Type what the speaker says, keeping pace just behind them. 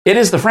It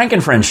is the Frank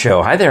and Friends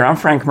show. Hi there, I'm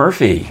Frank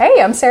Murphy.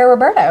 Hey, I'm Sarah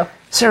Roberto.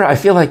 Sarah, I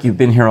feel like you've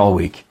been here all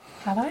week.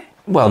 Have I?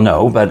 Well,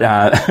 no, but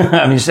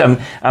I'm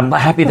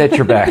happy that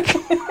you're back.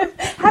 Happy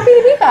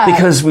to be back.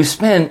 Because we've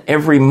spent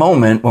every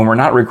moment when we're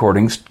not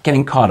recording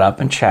getting caught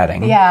up and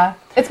chatting. Yeah,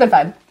 it's been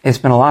fun. It's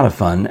been a lot of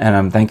fun,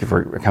 and thank you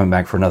for coming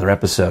back for another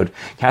episode.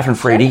 Catherine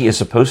Frady is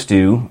supposed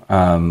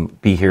to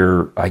be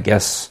here, I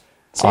guess,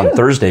 soon. On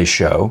Thursday's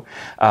show.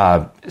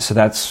 So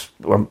that's,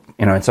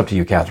 it's up to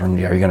you,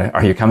 Catherine.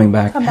 Are you coming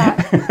back? Come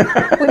back.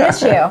 We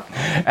miss you.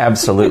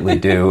 Absolutely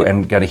do.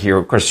 And got to hear,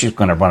 of course, she's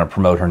going to want to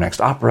promote her next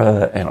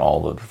opera and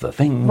all of the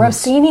things.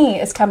 Rossini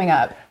is coming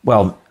up.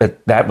 Well,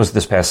 that was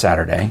this past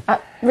Saturday.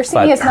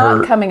 Rossini is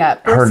not coming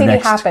up. Rossini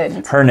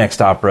happened. Her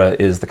next opera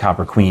is The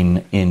Copper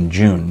Queen in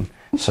June,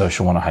 so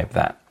she'll want to hype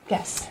that.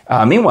 Yes.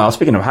 Meanwhile,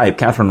 speaking of hype,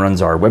 Catherine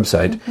runs our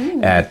website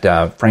at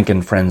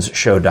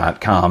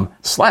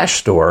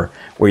frankandfriendsshow.com/store,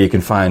 where you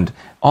can find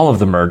all of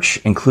the merch,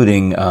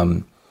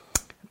 including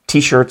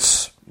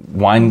T-shirts,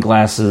 wine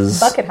glasses,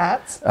 bucket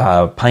hats,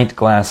 pint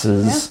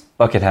glasses,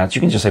 bucket hats.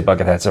 You can just say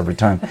bucket hats every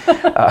time.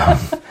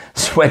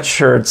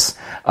 Sweatshirts,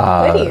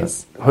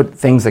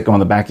 things that go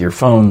on the back of your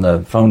phone,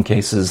 the phone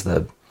cases,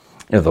 the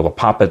little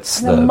poppets,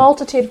 the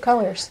multitude of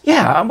colors.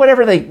 Yeah,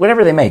 whatever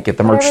they make at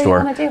the merch store.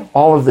 You wanna do.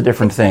 All of the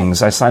different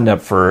things. I signed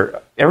up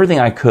for everything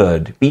I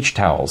could. Beach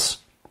towels.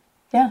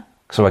 Yeah.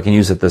 So I can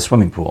use at the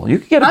swimming pool. You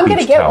could get a beach towel. I'm going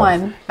to get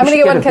one. I'm going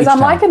to get one because I'm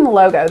liking the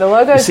logo. The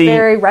logo is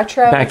very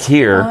retro. Back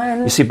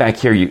here, you see back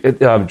here,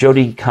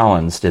 Jody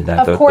Collins did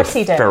that. Of course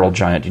he did. Feral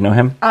Giant. Do you know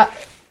him?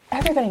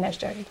 Everybody knows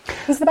Jody.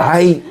 He's the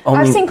best.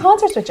 I've seen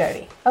concerts with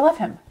Jody. I love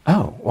him.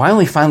 Oh, well, I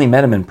only finally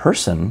met him in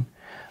person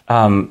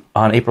on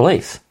April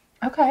 8th.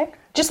 Okay.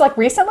 Just like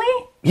recently?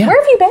 Yeah. Where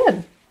have you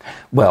been?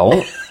 Well,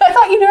 I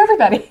thought you knew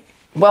everybody.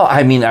 Well,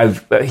 I mean,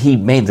 he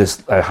made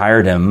this. I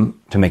hired him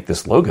to make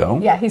this logo.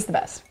 Yeah, he's the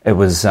best. It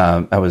was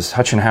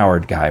Hutch and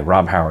Howard guy.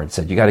 Rob Howard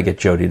said, "You got to get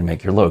Jody to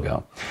make your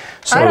logo."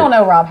 So, I don't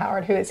know Rob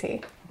Howard. Who is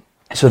he?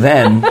 So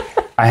then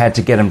I had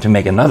to get him to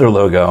make another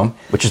logo,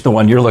 which is the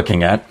one you're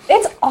looking at.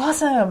 It's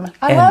awesome.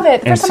 I love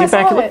it. And see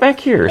look back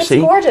here. It's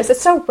see, gorgeous.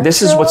 It's so retro.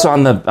 This is what's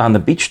on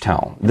the beach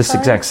towel. This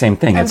exact same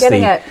thing. I'm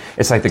getting it.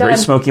 It's like the Great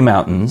Smoky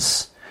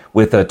Mountains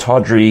with a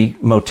tawdry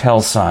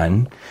motel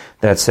sign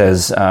that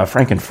says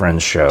Frank and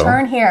Friends Show.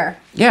 Turn here.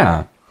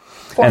 Yeah.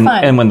 For fun.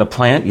 And when the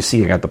plant, you see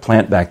you got the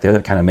plant back there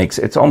that kind of makes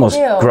it's almost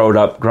grown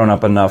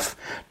up enough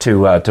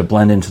to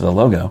blend into the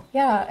logo.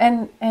 Yeah,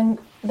 and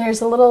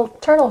there's a little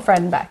turtle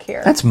friend back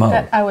here. That's Mo.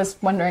 That I was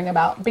wondering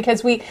about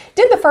because we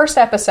did the first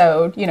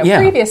episode,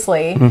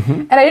 previously,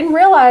 and I didn't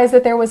realize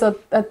that there was a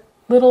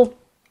little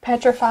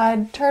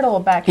petrified turtle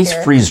back here. He's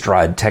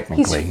freeze-dried,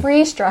 technically. He's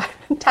freeze-dried.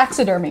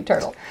 Taxidermy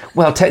turtle.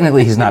 Well,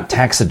 technically, he's not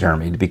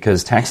taxidermied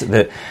because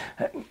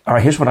all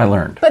right, here's what I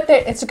learned. But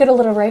it's a good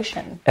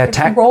alliteration.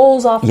 It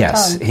rolls off the tongue.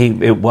 Yes,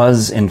 it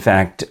was, in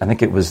fact, I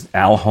think it was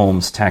Al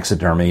Holmes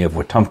Taxidermy of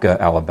Wetumpka,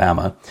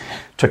 Alabama,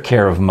 took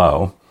care of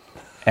Mo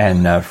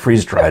and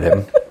freeze-dried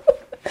him.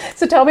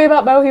 So tell me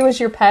about Mo. He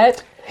was your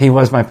pet? He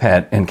was my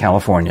pet in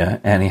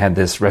California, and he had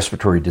this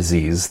respiratory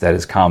disease that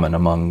is common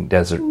among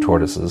desert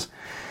tortoises.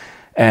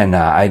 And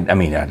I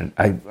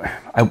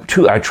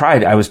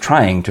was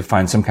trying to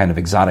find some kind of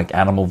exotic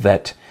animal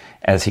vet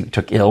as he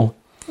took ill.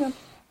 Yep.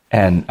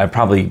 And I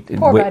probably,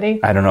 Poor buddy.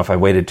 I don't know if I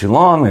waited too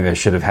long. Maybe I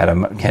should have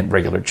had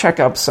regular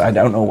checkups. I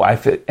don't know why.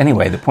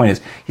 Anyway, the point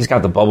is he's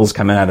got the bubbles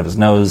coming out of his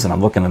nose and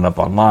I'm looking it up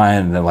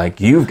online and they're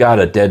like, you've got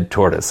a dead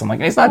tortoise. I'm like,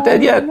 he's not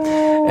dead yet.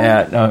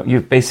 No. No,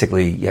 you have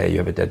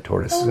a dead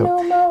tortoise.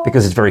 No.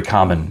 Because it's very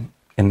common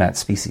in that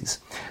species.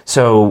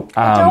 So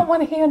I don't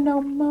want to hear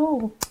no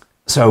mo.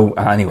 So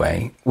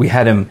anyway, we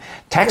had him.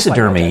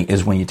 Taxidermy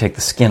is when you take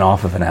the skin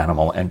off of an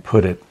animal and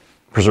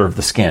preserve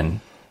the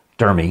skin.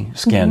 Dermy,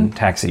 skin,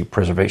 taxi,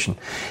 preservation.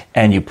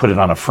 And you put it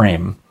on a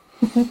frame.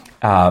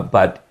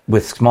 But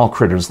with small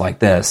critters like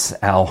this,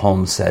 Al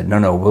Holmes said,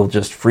 no, we'll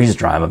just freeze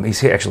dry them.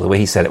 Actually, the way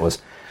he said it was,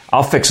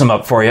 I'll fix them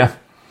up for you.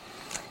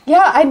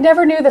 Yeah, I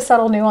never knew the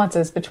subtle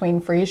nuances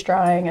between freeze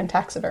drying and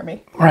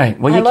taxidermy. Right.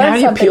 Well, how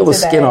do you peel the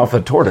skin off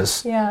a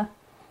tortoise? Yeah.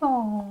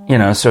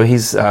 Aww. So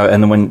he's,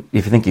 and then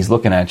if you think he's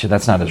looking at you,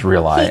 that's not his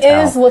real eye. He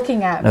is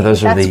looking at me.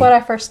 That's what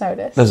I first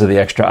noticed. Those are the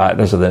extra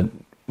eyes. In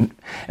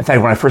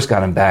fact, when I first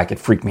got him back, it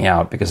freaked me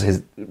out because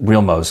his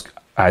real Mo's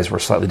eyes were a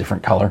slightly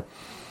different color.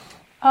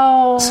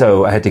 Oh.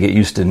 So I had to get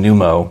used to new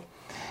Mo,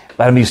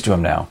 but I'm used to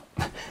him now.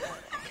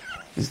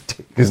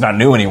 He's not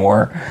new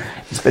anymore.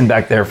 He's been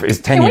back there for 10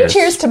 years. Can we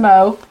cheers to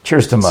Mo?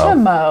 Cheers to Mo. To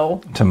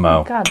Mo. To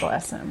Mo. God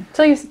bless him.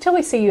 Till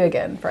we see you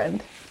again,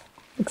 friend.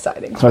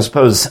 Exciting. So I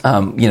suppose,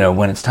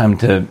 when it's time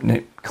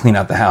to clean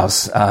out the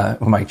house,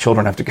 when my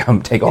children have to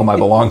come take all my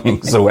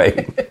belongings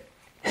away.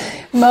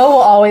 Mo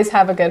will always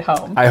have a good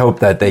home. I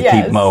hope that they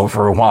keep Mo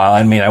for a while.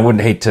 I mean, I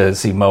wouldn't hate to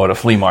see Mo at a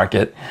flea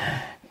market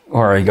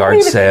or a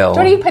yard sale.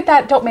 Don't even put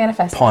that, don't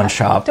manifest pawn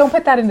shop. Don't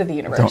put that into the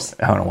universe.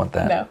 I don't want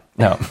that.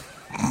 No.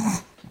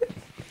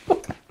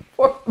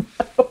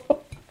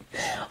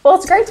 Well,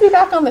 it's great to be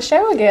back on the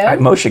show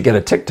again. Mo should get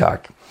a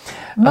TikTok.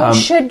 Mo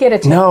should get a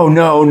TikTok.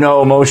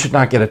 No. Mo should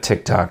not get a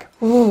TikTok.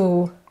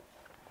 Ooh.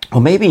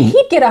 Well, maybe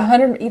he'd get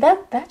 100.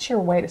 That's your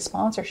way to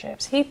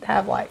sponsorships. He'd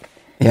have like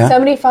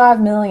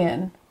 75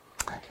 million.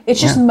 It's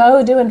just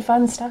Mo doing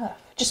fun stuff.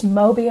 Just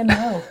Mo being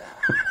Mo.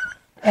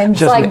 And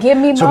just like, give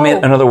me Mo. So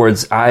in other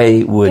words,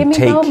 I would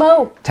take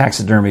Mo.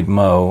 taxidermied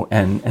Mo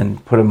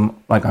and put him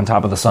like on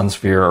top of the Sun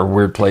Sphere or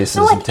weird places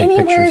like and take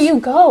anywhere pictures. you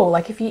go,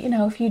 like if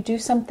you do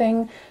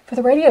something for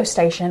the radio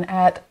station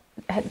at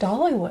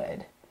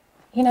Dollywood,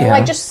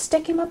 like just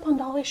stick him up on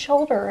Dolly's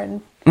shoulder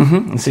and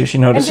see if she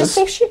notices. And just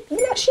see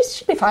if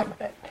she'd be fine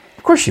with it.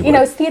 Of course she would.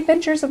 It's the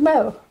adventures of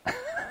Mo.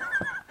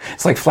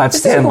 It's like Flat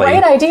This Stanley. is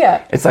a great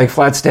idea. It's like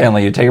Flat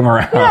Stanley. You take him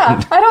around.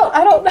 Yeah, I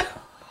don't know.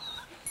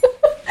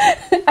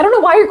 I don't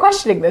know why you're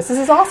questioning this. This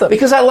is awesome.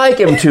 Because I like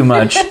him too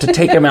much to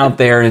take him out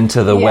there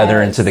into the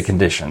weather, into the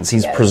conditions.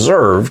 He's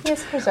preserved.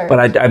 He's preserved. But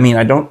I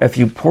don't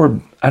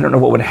know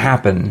what would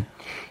happen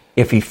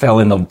if he fell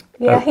in the...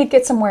 Yeah, he'd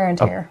get some wear and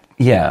tear.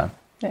 Yeah.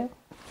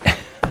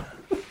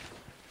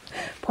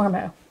 Poor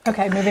Mo.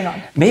 Okay, moving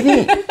on.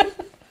 Maybe,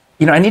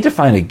 I need to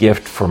find a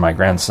gift for my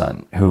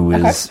grandson, who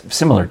is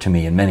similar to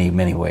me in many,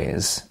 many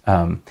ways.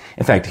 In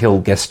fact, he'll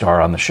guest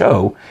star on the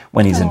show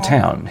when he's in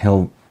town.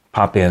 He'll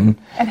pop in.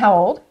 And how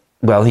old?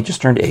 Well, he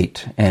just turned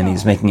 8, and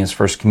he's making his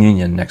first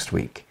communion next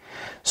week.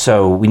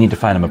 So we need to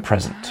find him a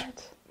present. I'm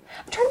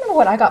trying to remember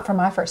what I got for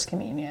my first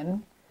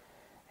communion.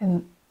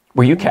 And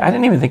were you? I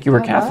didn't even think you were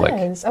Catholic.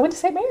 I went to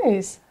St.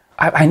 Mary's.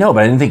 I know,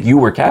 but I didn't think you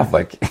were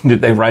Catholic.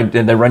 Did they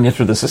run you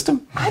through the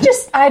system? I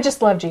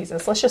just love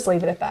Jesus. Let's just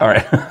leave it at that. All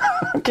right.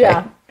 Okay.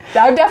 Yeah,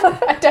 I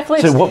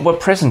definitely. So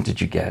what present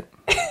did you get?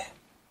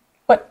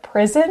 What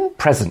prison?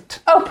 Present.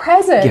 Oh,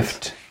 present.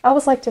 Gift. I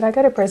was like, did I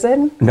go to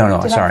prison?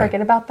 No, did sorry. I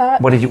forget about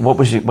that? What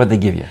did they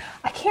give you?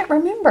 I can't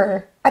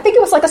remember. I think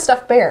it was like a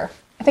stuffed bear.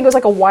 I think it was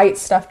like a white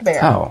stuffed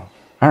bear. Oh,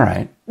 all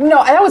right.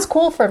 No, that was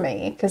cool for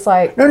me because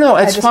like no,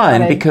 it's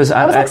fine because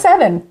I was like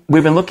 7.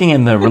 We've been looking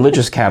in the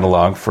religious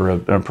catalog for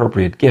an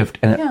appropriate gift,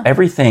 and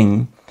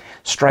everything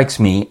strikes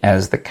me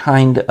as the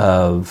kind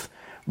of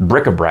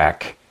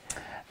bric-a-brac,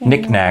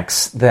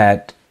 knickknacks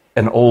that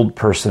an old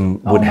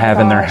person would have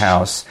in their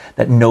house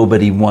that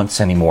nobody wants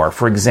anymore.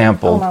 For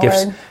example,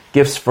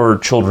 gifts for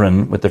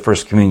children with their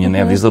first communion. They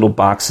have these little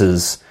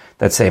boxes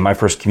that say "My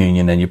First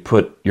Communion," and you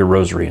put your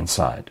rosary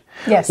inside.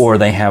 Yes. Or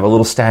they have a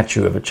little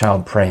statue of a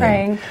child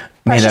praying.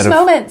 Precious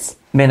moments.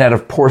 Made out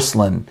of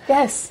porcelain.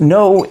 Yes.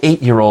 No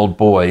 8-year-old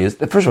boy is.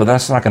 First of all,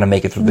 that's not going to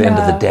make it through the end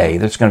of the day.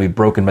 That's going to be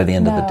broken by the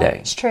end of the day.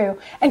 It's true.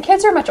 And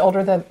kids are much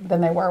older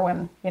than they were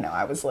when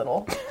I was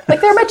little.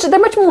 Like they're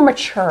much more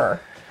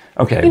mature.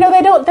 Okay.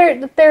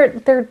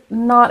 They're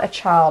not a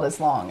child as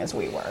long as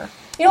we were.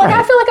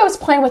 I feel like I was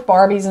playing with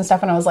Barbies and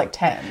stuff when I was like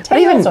 10.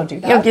 10-year-olds don't do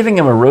that. Giving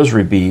him a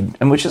rosary bead,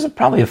 and which is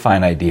probably a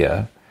fine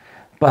idea,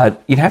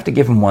 but you'd have to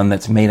give him one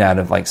that's made out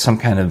of like some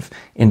kind of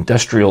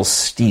industrial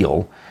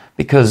steel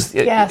because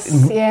it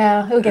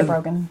would get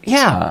broken.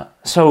 Yeah.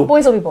 So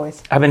boys will be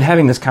boys. I've been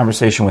having this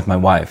conversation with my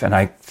wife,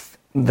 and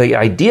the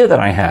idea that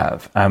I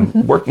have,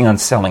 I'm working on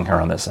selling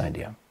her on this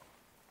idea.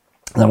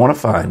 And I want to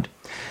find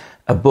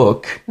a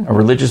book, a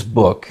religious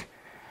book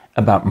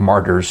about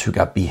martyrs who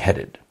got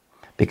beheaded.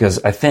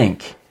 Because I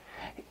think,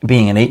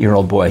 being an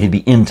 8-year-old boy, he'd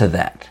be into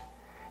that.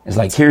 It's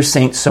like, here's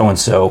Saint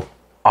so-and-so,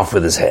 off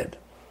with his head.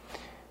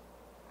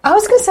 I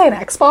was going to say an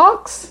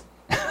Xbox.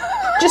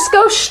 Just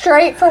go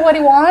straight for what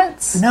he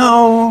wants.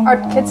 No. Are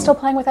kids still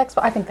playing with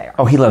Xbox? I think they are.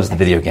 Oh, he loves the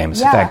video games.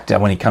 Yeah. In fact,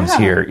 when he comes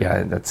here,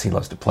 he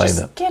loves to play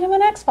them. Just get him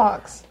an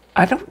Xbox.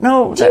 I don't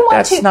know.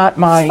 That's not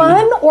my...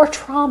 Fun or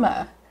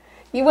trauma?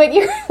 What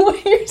you're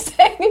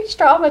saying is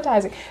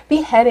traumatizing.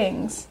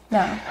 Beheadings.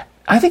 No.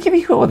 I think he'd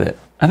be cool with it.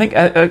 I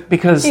think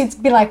because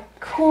he'd be like,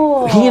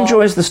 cool. He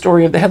enjoys the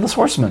story of the Headless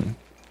Horseman.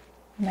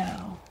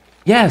 No.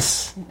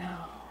 Yes. No,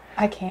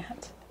 I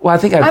can't. Well, I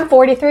think I'm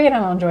 43 and I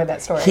don't enjoy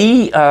that story.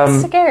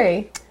 It's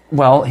scary.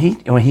 Well,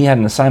 when he had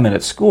an assignment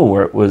at school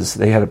where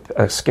they had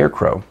a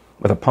scarecrow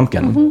with a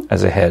pumpkin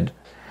as a head,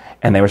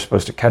 and they were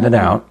supposed to cut it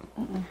out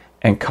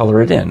and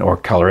color it in, or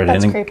color it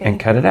in and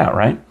cut it out,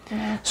 right?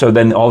 Yeah. So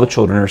then all the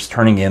children are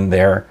turning in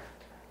their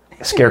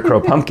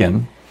scarecrow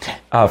pumpkin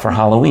for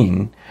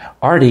Halloween.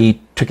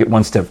 Artie took it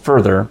one step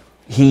further.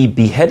 He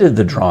beheaded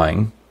the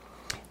drawing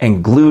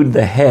and glued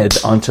the head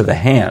onto the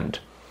hand.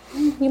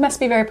 You must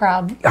be very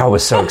proud. I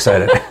was so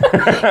excited.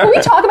 Can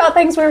we talk about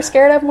things we were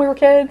scared of when we were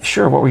kids?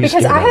 Sure, what were you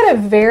scared of? Because I had a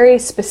very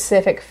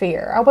specific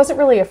fear. I wasn't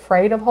really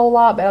afraid of a whole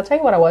lot, but I'll tell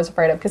you what I was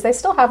afraid of, because they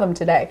still have them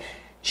today.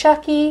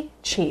 Chuck E.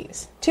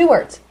 Cheese. 2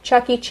 words.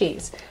 Chuck E.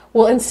 Cheese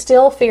will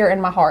instill fear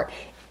in my heart.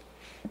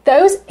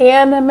 Those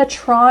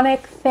animatronic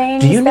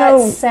things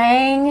that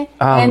sang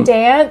and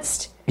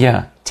danced.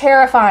 Yeah.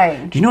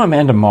 Terrifying. Do you know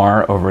Amanda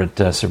Marr over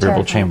at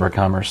Cerebral Chamber of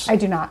Commerce? I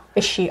do not.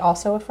 Is she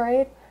also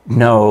afraid?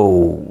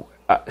 No.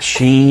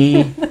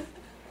 She...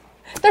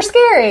 They're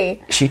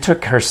scary. She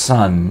took her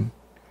son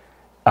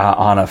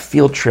on a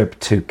field trip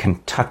to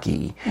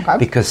Kentucky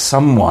because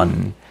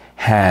someone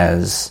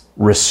has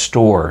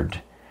restored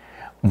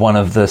one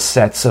of the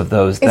sets of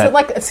those. Is it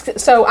like...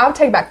 So I'll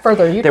take it back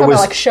further. You're talking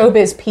about like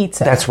Showbiz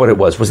Pizza. That's what it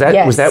was. Was that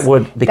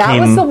what became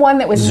that was the one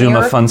that was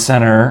Zuma Fun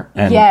Center?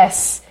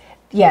 Yes.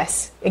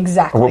 Yes,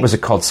 exactly. Or what was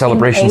it called?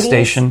 Celebration In the 80s,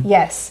 Station?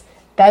 Yes.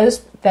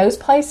 Those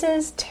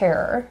places,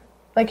 terror.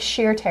 Like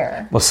sheer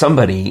terror. Well,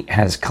 somebody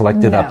has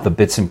collected up the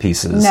bits and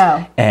pieces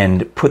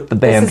and put the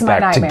band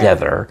back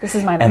together. This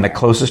is my nightmare. And the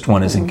closest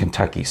one is in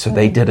Kentucky. So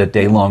they did a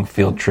day-long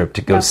field trip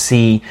to go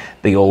see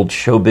the old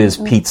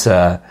Showbiz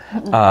Pizza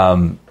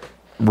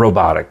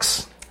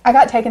robotics. I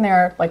got taken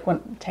there, like, my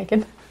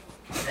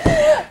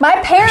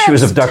parents She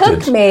was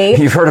abducted. took me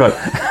You've heard about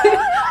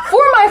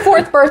for my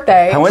 4th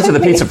birthday. I went to the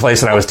pizza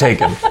place and I was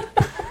taken.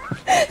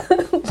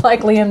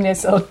 Like Liam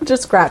Neeson,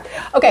 just grabbed.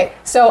 Okay,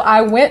 so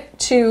I went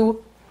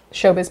to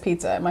Showbiz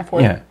Pizza at my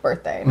 4th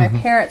birthday. My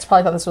parents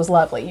probably thought this was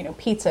lovely, you know,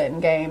 pizza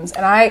and games.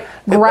 And I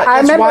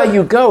That's remember, why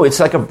you go. It's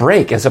like a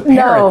break. As a parent,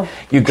 No.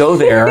 you go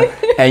there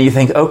and you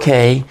think,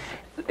 okay,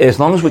 as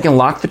long as we can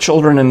lock the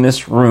children in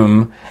this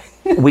room,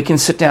 we can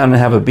sit down and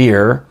have a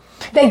beer.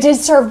 they did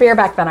serve beer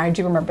back then. I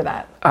do remember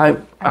that.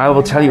 I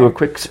will tell you a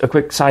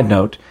quick side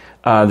note.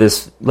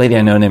 This lady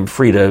I know named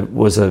Frida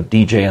was a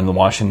DJ in the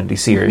Washington,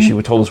 D.C. area. She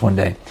told us one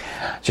day,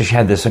 so she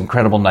had this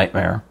incredible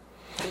nightmare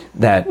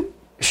that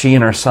she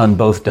and her son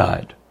both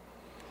died.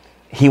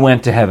 He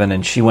went to heaven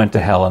and she went to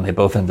hell, and they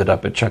both ended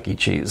up at Chuck E.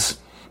 Cheese.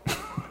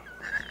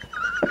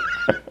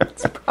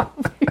 It's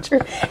probably true.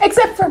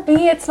 Except for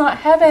me, it's not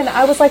heaven.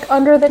 I was like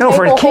under the table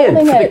for a kid.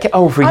 holding it.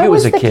 For I you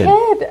was as a the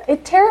kid.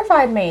 It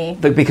terrified me.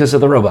 Because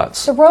of the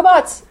robots. The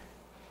robots,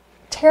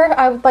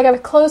 I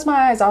would close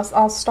my eyes.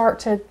 I'll start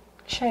to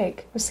shake.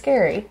 It was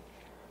scary.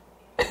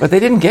 But they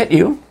didn't get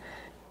you.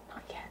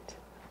 Not yet.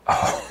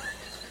 Oh.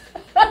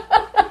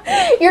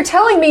 You're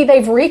telling me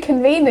they've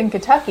reconvened in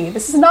Kentucky.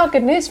 This is not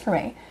good news for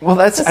me. Well,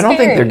 I don't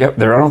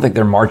think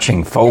they're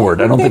marching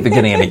forward. I don't think they're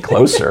getting any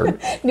closer.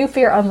 New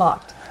fear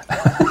unlocked.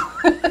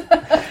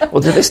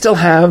 Well, do they still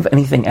have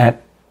anything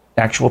at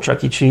actual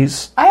Chuck E.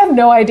 Cheese? I have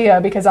no idea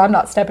because I'm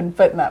not stepping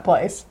foot in that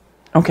place.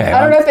 Okay. I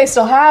don't know if they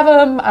still have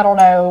them. I don't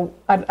know.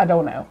 I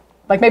don't know.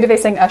 Like maybe they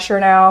sing Usher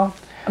now.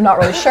 I'm not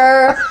really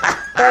sure.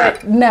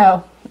 But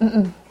no.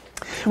 No.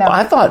 Well,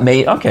 I thought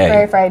okay.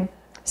 Very afraid.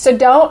 So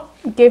don't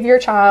give your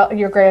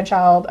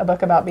grandchild a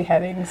book about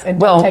beheadings and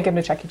don't take him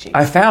to Chuck E. Cheese.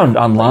 I found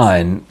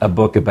online a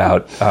book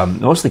about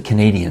mostly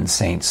Canadian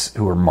saints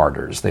who were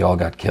martyrs. They all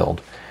got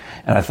killed.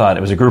 And I thought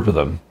it was a group of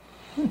them.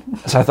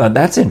 So I thought,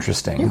 that's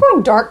interesting. You're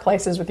going dark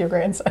places with your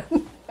grandson.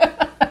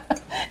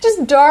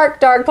 Just dark,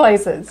 dark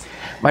places.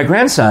 My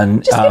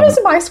grandson... Just give him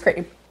some ice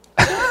cream.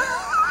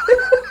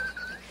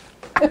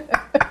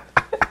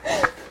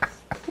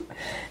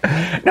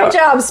 Good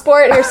job,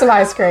 sport. Here's some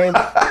ice cream.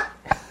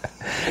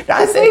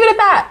 Just leave it at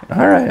that.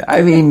 All right.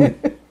 I mean...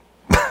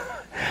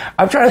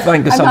 I'm trying to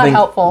think of something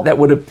that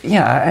would have...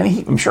 Yeah, I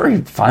mean, I'm sure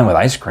he's fine with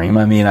ice cream.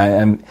 I mean,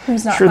 I'm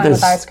Who's not sure fine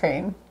with ice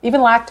cream?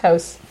 Even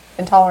lactose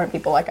intolerant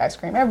people like ice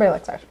cream. Everybody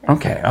likes ice cream.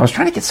 Okay, I was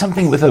trying to get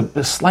something with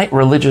a slight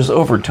religious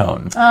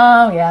overtone.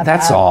 Oh, yeah.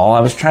 That's all. I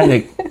was trying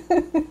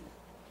to...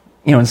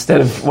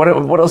 instead of...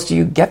 What else do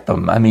you get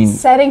them? I mean...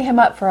 Setting him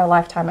up for a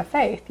lifetime of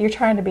faith. You're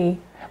trying to be...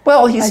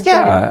 Well, he's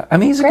a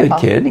good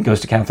kid. He goes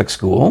to Catholic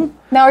school.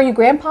 Now, are you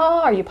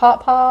grandpa? Are you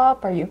pop?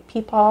 Are you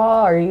peepaw?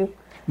 Are you...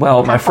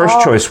 Well, my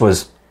first choice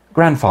was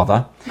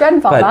grandfather.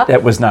 But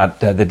that was not...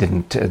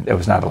 that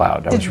was not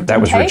allowed. That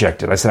was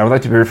rejected. I said, I would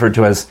like to be referred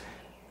to as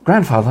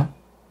grandfather.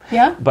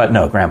 Yeah? But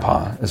no,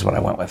 grandpa is what I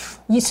went with.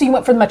 So you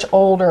went for the much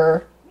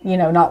older,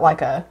 not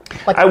like a...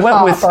 I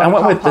went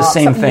with the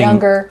same thing.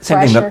 Younger,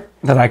 same thing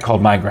that I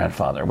called my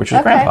grandfather, which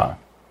was grandpa.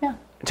 Yeah.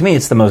 To me,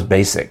 it's the most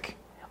basic.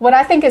 What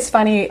I think is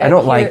funny... I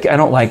don't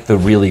like the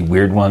really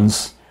weird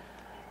ones.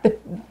 The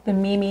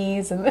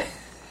memes and the...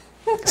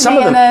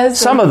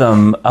 Some of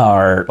them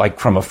are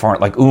like from a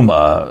foreign, like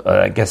Uma,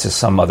 I guess is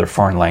some other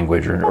foreign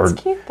language, That's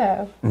cute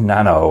though.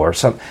 Nano or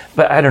something.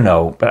 But I don't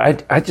know.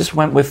 But I just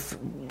went with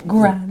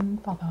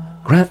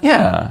grandfather.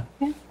 Yeah.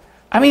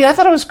 I mean, I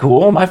thought it was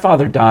cool. My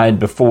father died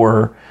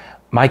before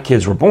my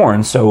kids were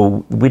born,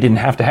 so we didn't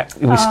have to.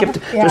 We skipped.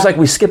 Yeah. It was like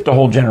we skipped a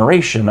whole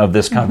generation of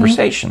this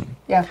conversation.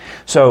 Mm-hmm. Yeah.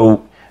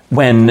 So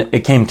when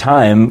it came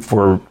time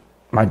for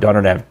my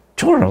daughter to have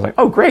children, I was like,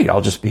 oh, great,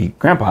 I'll just be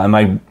grandpa. And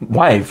my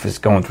wife is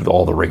going through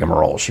all the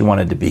rigmarole. She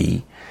wanted to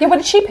be... Yeah, what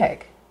did she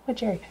pick? What did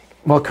Jerry pick?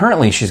 Well,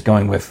 currently she's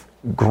going with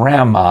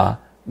grandma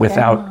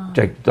without,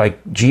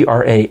 like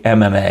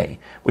Gramma,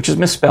 which is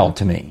misspelled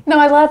to me. No,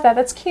 I love that.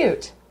 That's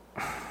cute.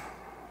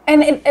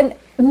 And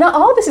not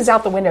all this is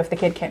out the window if the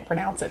kid can't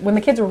pronounce it. When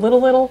the kids are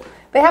little,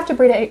 they have to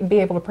be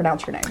able to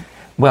pronounce your name.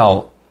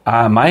 Well,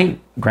 my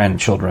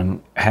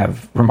grandchildren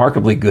have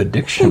remarkably good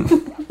diction.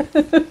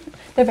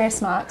 They're very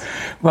smart.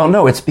 Well,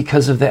 no, it's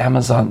because of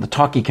the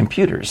talkie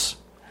computers.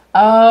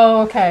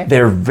 Oh, okay.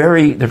 They're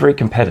very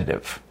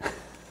competitive.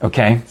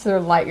 Okay? So they're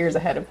light years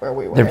ahead of where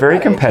we were. They're very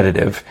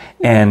competitive,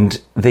 and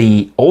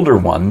the older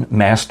one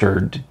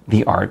mastered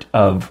the art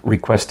of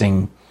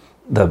requesting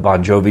the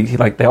Bon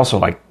Jovi. They also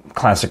like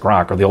classic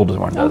rock, or the older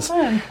one does.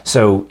 Fun.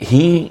 So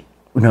he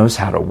knows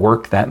how to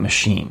work that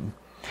machine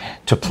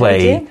to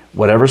play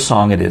whatever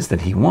song it is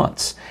that he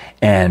wants.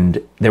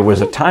 And there was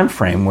a time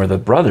frame where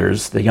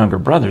the younger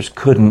brothers,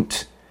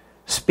 couldn't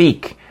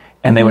speak,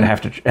 and they would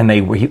have to, and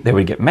they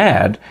would get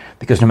mad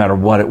because no matter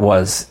what it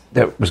was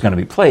that was going to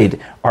be played,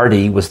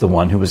 Artie was the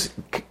one who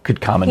could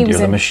commandeer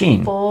the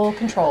machine. Full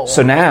control.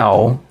 So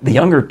now the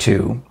younger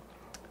two,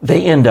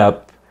 they end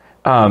up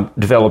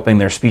developing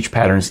their speech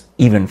patterns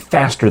even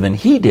faster than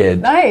he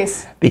did.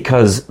 Nice.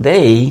 Because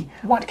they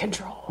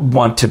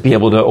want to be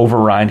able to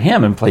override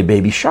him and play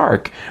Baby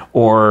Shark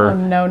or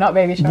no, not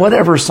Baby Shark.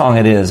 Whatever song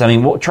it is. I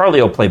mean, Charlie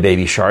will play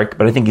Baby Shark,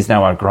 but I think he's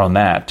now outgrown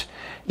that.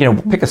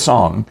 Pick a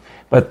song.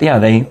 But yeah,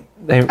 they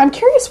I'm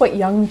curious what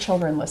young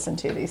children listen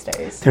to these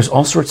days. There's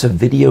all sorts of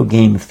video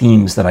game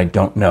themes that I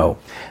don't know.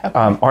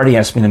 Okay. Artie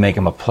asked me to make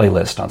him a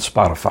playlist on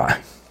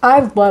Spotify.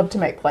 I love to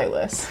make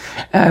playlists.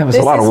 It was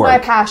a lot of work. This is my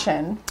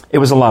passion. It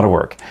was a lot of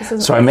work.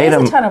 So I made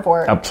him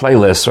a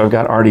playlist. So I've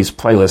got Artie's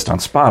playlist on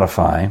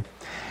Spotify.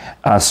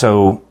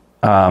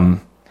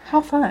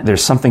 How fun.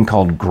 There's something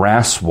called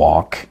Grass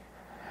Walk.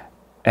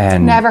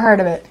 And never heard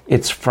of it.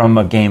 It's from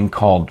a game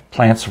called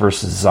Plants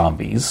vs.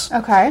 Zombies.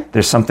 Okay.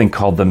 There's something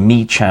called the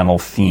Me Channel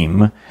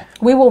theme.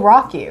 We Will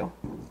Rock You.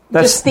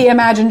 That's just the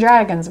Imagine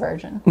Dragons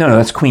version. No,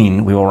 that's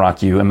Queen. We Will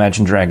Rock You.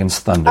 Imagine Dragons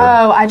Thunder.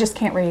 Oh, I just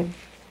can't read.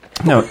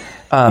 No.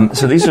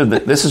 So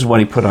this is what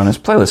he put on his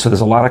playlist. So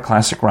there's a lot of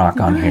classic rock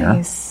on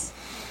here.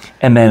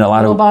 And then a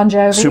lot of Bon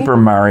Jovi. Super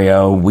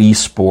Mario, Wii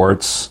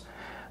Sports.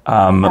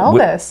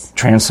 Elvis.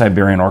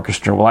 Trans-Siberian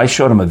Orchestra. Well, I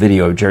showed him a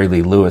video of Jerry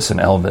Lee Lewis and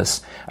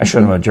Elvis. I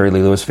showed him a Jerry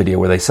Lee Lewis video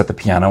where they set the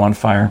piano on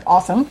fire.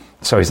 Awesome.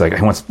 So he's like,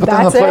 he wants to put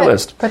that on the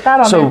playlist. Put that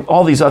on So there.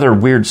 all these other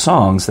weird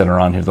songs that are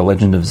on here, The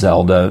Legend of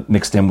Zelda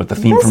mixed in with the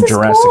theme from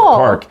Jurassic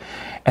Park.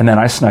 And then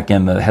I snuck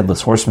in the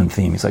Headless Horseman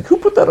theme. He's like, who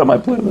put that on my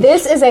playlist?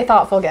 This is a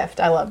thoughtful gift.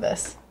 I love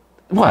this.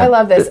 What? I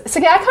love this. So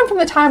yeah, I come from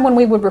the time when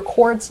we would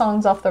record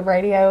songs off the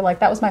radio. Like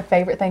that was my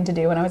favorite thing to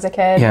do when I was a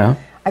kid. Yeah.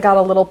 I got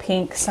a little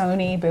pink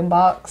Sony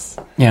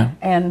boombox. Yeah.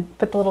 And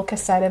put the little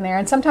cassette in there.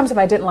 And sometimes if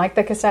I didn't like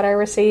the cassette I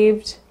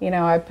received,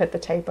 I'd put the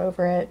tape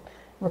over it,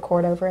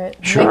 record over it,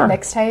 sure.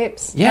 Make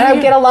mixtapes. Yeah. And I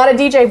would get a lot of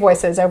DJ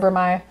voices over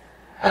my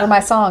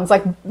songs.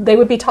 Like they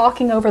would be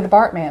talking over the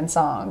Bartman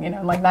song, in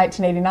like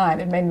 1989.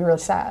 It made me really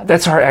sad.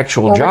 That's our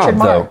actual job, Richard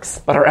though.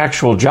 Marx. But our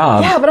actual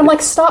job. Yeah, but I'm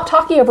like, stop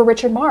talking over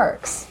Richard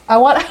Marx. I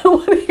want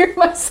to hear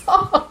my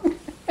song.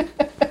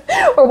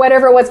 Or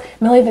whatever it was.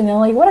 Milli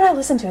Vanilli. What did I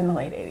listen to in the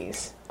late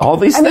 80s? All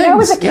these things. I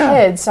was a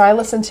kid, so I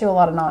listened to a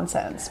lot of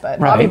nonsense. But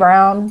right. Bobby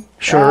Brown.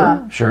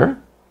 Sure. That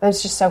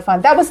was just so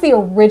fun. That was the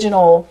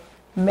original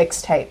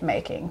mixtape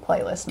making,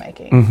 playlist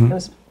making. Mm-hmm. It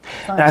was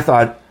fun. And I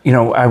thought,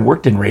 I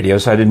worked in radio,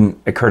 so it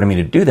didn't occur to me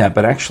to do that.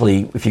 But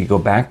actually, if you go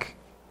back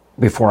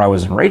before I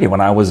was in radio,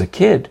 when I was a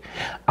kid,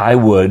 I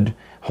would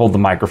hold the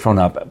microphone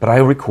up, but I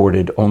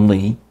recorded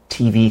only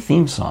TV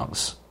theme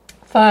songs.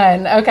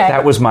 Fun. Okay.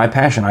 That was my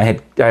passion. I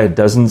had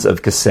dozens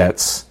of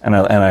cassettes, and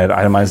I had an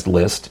itemized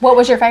list. What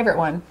was your favorite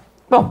one?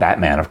 Well,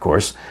 Batman, of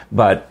course,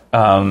 but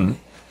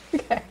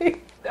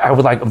okay. I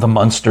would like the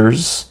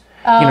Munsters.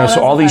 Oh,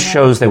 so all these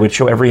shows they would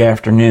show every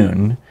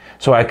afternoon.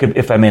 So I could,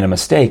 if I made a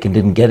mistake and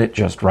didn't get it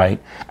just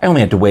right, I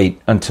only had to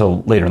wait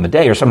until later in the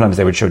day, or sometimes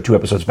they would show 2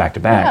 episodes back to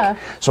back.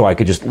 So I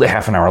could just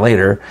half an hour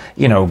later,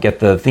 get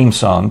the theme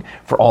song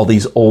for all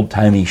these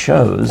old-timey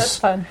shows. That's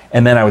fun.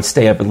 And then I would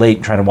stay up late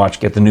and try to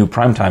get the new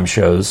primetime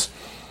shows.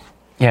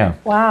 Yeah.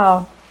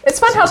 Wow.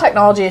 It's fun how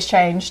technology has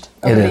changed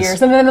over the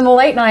years. And then in the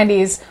late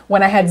 90s,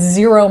 when I had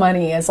zero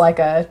money as like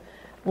a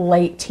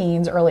late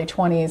teens, early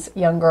 20s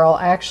young girl,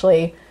 I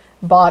actually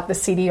bought the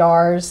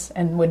CDRs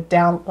and would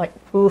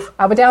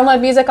I would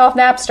download music off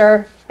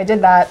Napster. I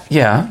did that.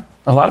 Yeah,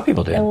 a lot of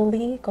people did.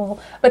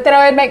 Illegal. But then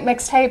I would make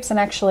mixtapes and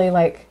actually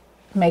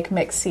make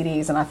mix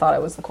CDs, and I thought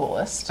it was the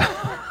coolest.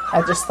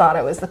 I just thought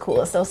it was the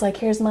coolest. I was like,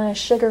 here's my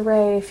Sugar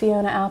Ray,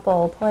 Fiona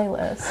Apple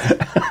playlist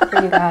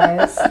for you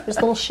guys. There's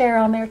a little Cher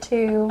on there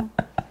too.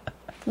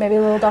 Maybe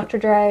a little Dr.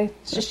 Dre.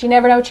 It's just, you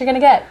never know what you're going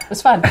to get. It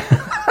was fun.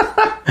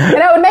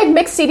 And I would make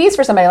mixed CDs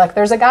for somebody. Like,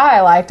 there's a guy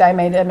I liked. I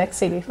made a mixed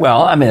CD for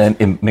Well, I mean,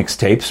 in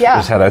mixtapes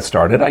is how that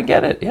started. I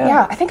get it, yeah.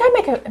 Yeah, I think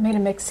I made a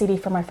mixed CD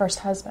for my first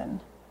husband.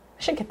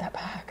 I should get that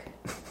back.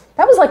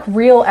 That was like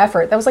real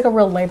effort. That was like a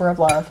real labor of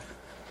love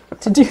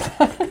to do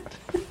that.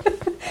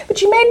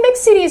 But you made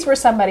mixed CDs for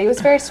somebody. It was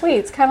very sweet.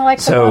 It's kind of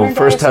like the modern day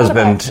first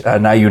husband,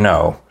 Spotify. now you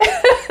know.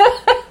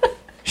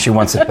 She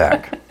wants it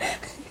back.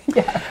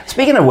 Yeah.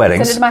 Speaking of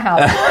weddings. Send it to my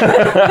house.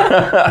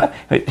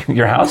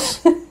 Your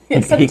house?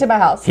 Yeah, send it to my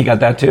house. He got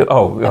that too?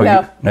 Oh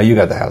No. You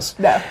got the house.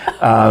 No.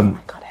 I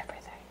got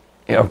everything.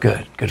 Oh,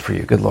 good. Good for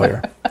you. Good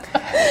lawyer.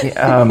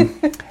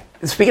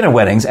 Speaking of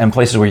weddings and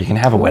places where you can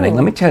have a wedding,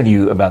 let me tell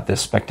you about this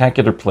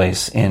spectacular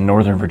place in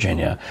Northern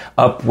Virginia,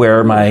 up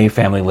where my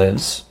family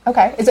lives.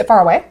 Okay. Is it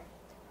far away?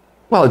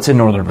 Well, it's in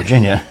Northern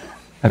Virginia.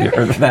 Have you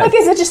heard of that? Like,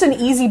 is it just an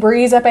easy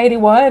breeze up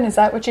 81? Is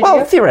that what you do?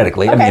 Well,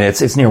 theoretically. Okay. I mean,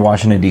 it's near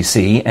Washington,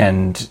 D.C.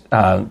 and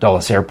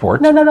Dulles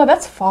Airport. No.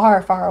 That's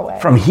far, far away.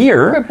 From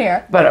here. From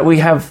here. But we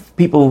have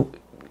people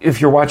if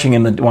you're watching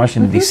in the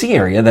Washington D.C.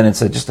 area, then it's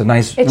just a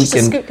nice It's just a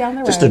weekend, scoot down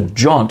the just a road.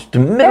 jaunt to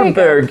you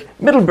go.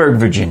 Middleburg,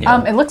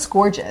 Virginia. It looks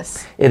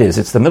gorgeous. It is.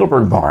 It's the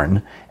Middleburg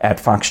Barn at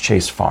Fox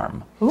Chase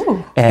Farm.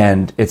 Ooh.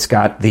 And it's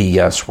got the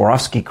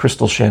Swarovski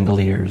crystal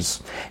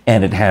chandeliers,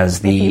 and it has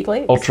the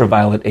please.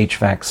 ultraviolet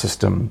HVAC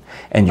system,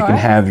 and you can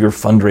Alright. have your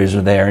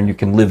fundraiser there, and you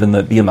can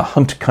be in the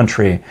hunt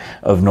country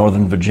of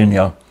Northern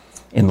Virginia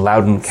in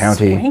Loudoun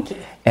County. Swanky.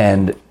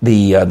 And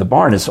the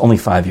barn is only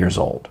 5 years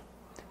old,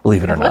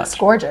 believe it or It not. looks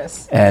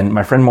gorgeous. And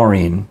my friend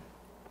Maureen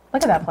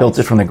Look at that place. built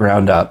it from the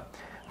ground up.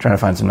 Trying to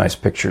find some nice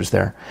pictures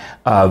there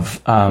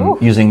of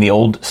using the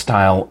old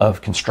style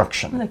of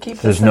construction. I'm gonna keep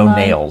There's this in no mind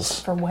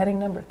nails. for wedding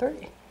number 3.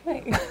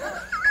 Hey.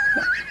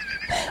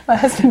 My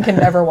husband can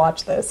never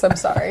watch this. I'm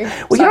sorry.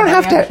 Well, you don't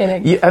have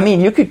to.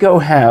 You could go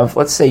have.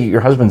 Let's say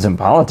your husband's in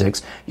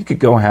politics. You could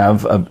go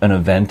have an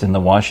event in the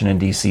Washington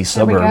D.C.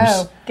 There we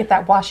suburbs. go. Get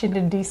that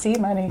Washington D.C.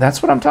 money.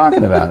 That's what I'm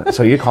talking about.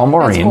 So you call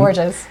Maureen.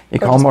 gorgeous. You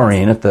call Gorgeous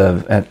Maureen at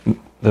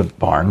the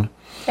barn.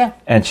 Yeah.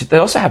 And they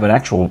also have an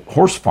actual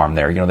horse farm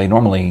there. They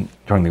normally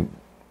during the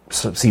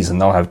season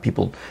they'll have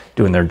people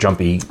doing their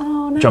jumping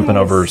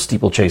over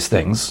steeplechase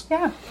things.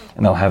 Yeah.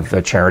 And they'll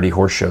have charity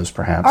horse shows,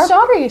 perhaps. Our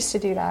daughter used to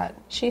do that.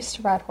 She used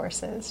to ride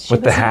horses. She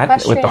With the was hat?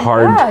 With the equestrian.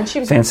 hard, Yeah, and she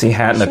was, fancy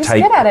hat and the tight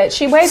She was good at it.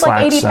 She weighed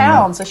like 80 slacks and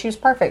pounds, so she was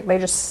perfect. They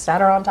just sat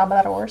her on top of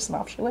that horse and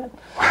off she went.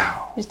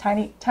 Wow. She's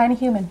tiny, tiny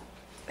human.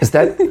 Is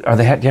that? Do you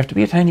have to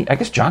be a tiny? I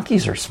guess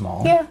jockeys are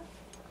small. Yeah.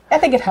 I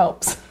think it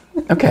helps.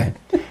 Okay.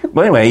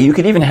 Well, anyway, you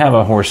could even have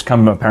a horse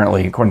come.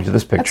 Apparently, according to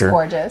this picture,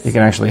 gorgeous. You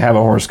can actually have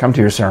a horse come to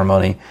your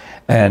ceremony,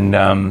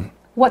 and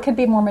What could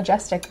be more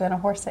majestic than a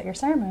horse at your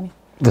ceremony?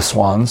 the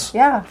swans.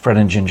 Yeah. Fred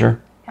and Ginger.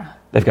 Yeah.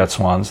 They've got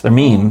swans. They're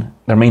mean.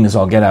 They're mean as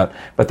all get out,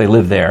 but they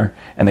live there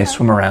and they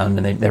swim around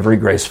and they're very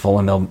graceful.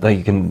 And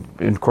you can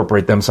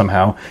incorporate them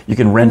somehow. You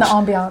can rent the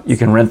ambiance. You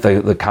can rent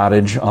the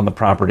cottage on the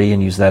property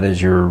and use that as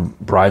your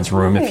bride's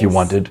room if you Nice.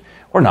 wanted,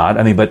 or not.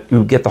 But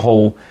you get the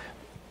whole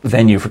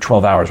venue for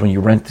 12 hours. When you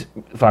rent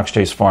Fox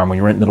Chase Farm, when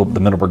you rent the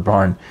Middleburg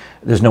Barn,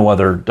 there's no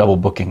other double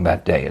booking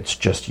that day. It's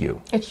just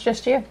you. It's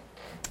just you.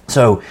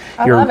 So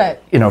I you're, love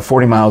it.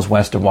 40 miles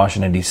west of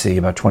Washington, D.C.,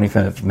 about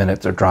 25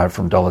 minutes of drive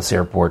from Dulles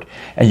Airport,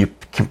 and you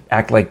can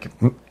act like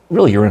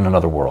really you're in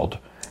another world.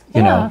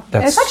 And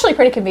it's actually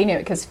pretty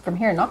convenient because from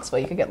here in Knoxville,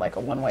 you could get like a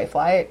one-way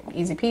flight,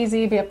 easy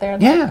peasy, be up there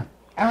in Yeah.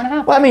 hour and a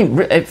half. Well,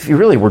 if you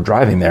really were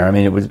driving there,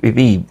 it'd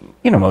be,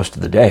 most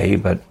of the day,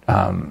 but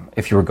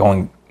if you were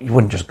going, you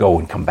wouldn't just go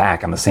and come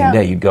back on the same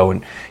day. You'd go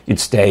and you'd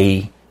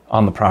stay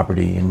on the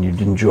property and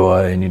you'd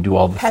enjoy and you'd do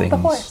all the Pet things. the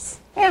horse.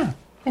 Yeah.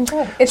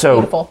 Enjoy. It's So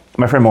beautiful.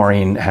 my friend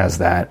Maureen has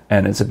that,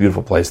 and it's a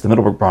beautiful place. The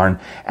Middleburg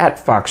Barn at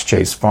Fox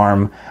Chase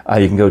Farm.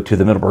 You can go to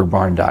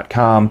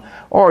themiddleburgbarn.com,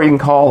 or you can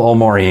call old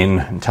Maureen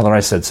and tell her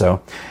I said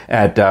so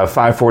at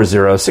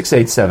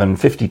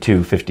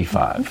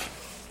 540-687-5255.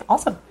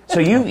 Awesome. So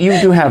you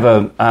do have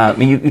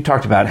you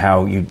talked about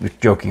how you were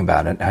joking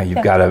about it, how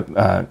you've got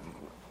an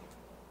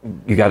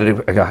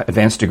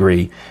advanced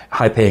degree,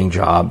 high-paying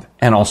job,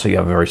 and also you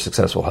have a very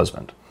successful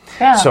husband.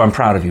 Yeah. So I'm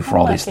proud of you for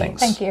all these lucky.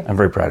 things. Thank you. I'm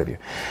very proud of you.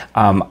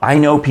 I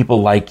know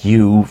people like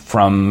you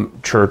from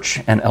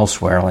church and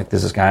elsewhere. Like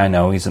there's this guy I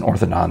know. He's an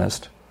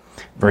orthodontist,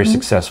 very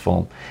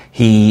successful.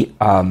 He,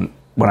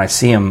 when I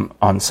see him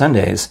on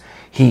Sundays,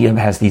 he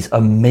has these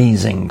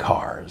amazing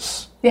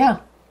cars. Yeah.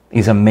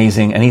 He's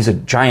amazing, and he's a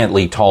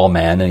giantly tall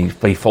man, and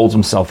he folds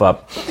himself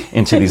up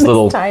into these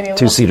little tiny little-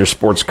 two-seater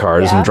sports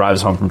cars Yeah. and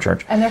drives home from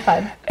church. And they're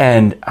fun.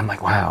 And I'm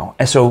like, wow.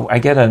 And so I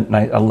get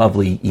a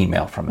lovely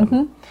email from him.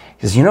 Mm-hmm.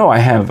 He says, I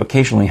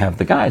occasionally have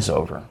the guys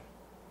over.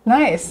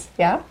 Nice.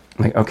 Yeah.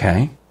 I'm like,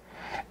 okay.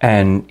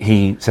 And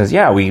he says,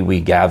 yeah,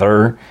 we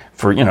gather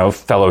for,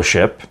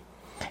 fellowship,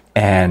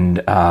 and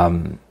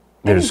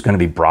there's going to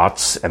be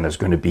brats, and there's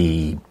going to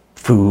be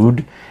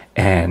food,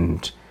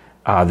 and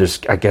there's,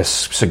 I guess,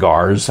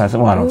 cigars. I said,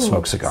 well, I don't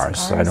smoke cigars,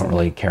 so I don't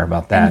really care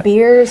about that. And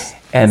beers.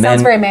 And Sounds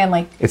then very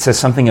manly. It says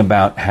something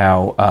about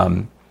how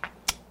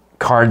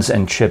cards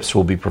and chips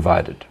will be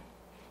provided.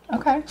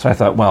 Okay. So I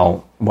thought,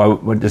 well,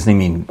 what does he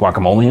mean?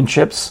 Guacamole and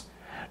chips?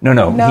 No,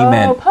 he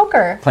meant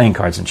poker. playing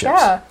cards and chips.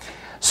 Yeah.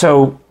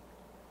 So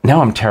now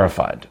I'm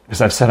terrified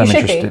because I've said I'm should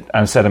interested. be.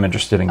 I've said I'm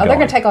interested in Oh, going. they're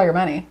going to take all your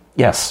money.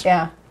 Yes.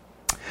 Yeah.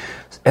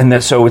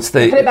 And so it's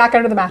Put it back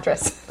under the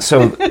mattress.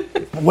 So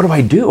what do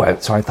I do?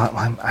 So I thought,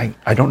 well,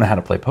 I don't know how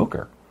to play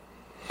poker.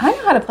 I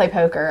know how to play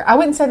poker. I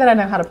wouldn't say that I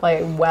know how to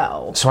play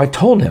well. So I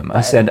told him. I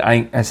said,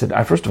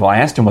 first of all, I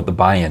asked him what the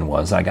buy-in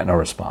was. I got no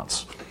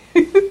response.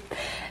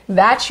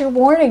 That's your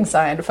warning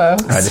sign,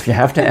 folks. Right, if you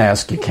have to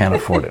ask, you can't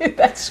afford it.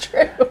 That's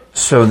true.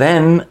 So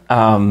then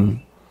I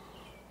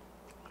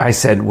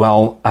said,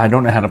 well, I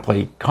don't know how to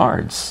play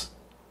cards.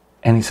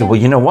 And he said, well,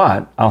 you know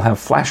what? I'll have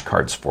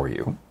flashcards for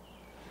you.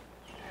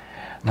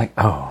 I'm like,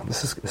 oh,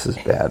 this is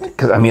bad.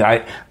 Because,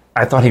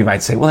 I thought he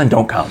might say, well, then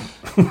don't come.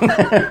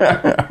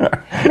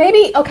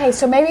 Maybe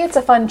it's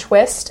a fun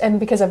twist, and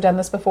because I've done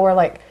this before,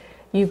 like,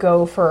 you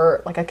go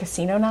for, like, a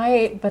casino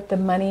night, but the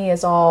money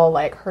is all,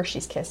 like,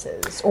 Hershey's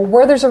Kisses, or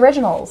Werther's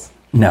Originals.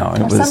 No,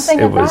 it was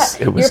something like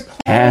that. it was You're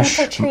playing cash.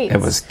 for treats. It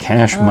was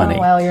cash money. Oh,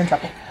 well, you're in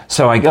trouble.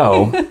 So I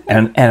go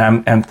and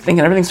I'm thinking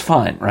everything's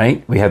fine,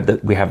 right? We have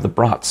the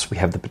brats, we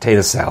have the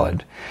potato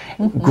salad.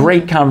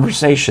 Great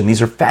conversation.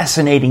 These are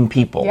fascinating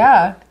people.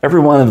 Yeah.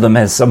 Every one of them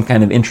has some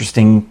kind of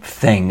interesting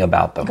thing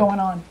about them. Going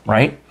on.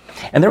 Right?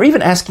 And they're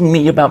even asking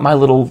me about my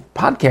little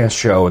podcast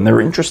show, and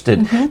they're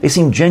interested. They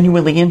seem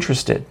genuinely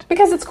interested.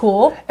 Because it's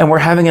cool. And we're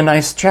having a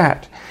nice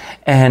chat.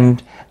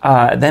 And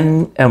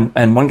then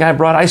one guy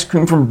brought ice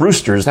cream from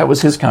Brewster's. That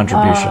was his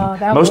contribution.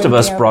 Most of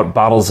us brought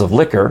bottles of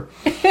liquor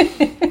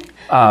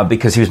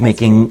because he was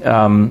making,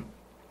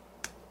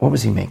 what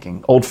was he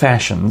making? Old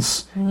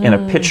Fashions in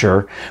a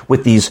pitcher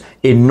with these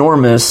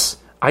enormous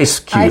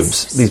ice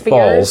cubes, these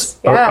balls.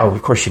 Yeah. Oh,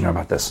 of course you know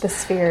about this. The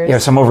spheres.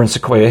 Yes, I'm over in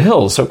Sequoia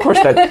Hills. So, of course,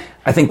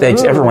 I think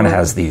everyone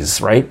has these,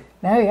 right?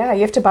 No, yeah.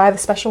 You have to buy the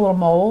special little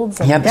molds.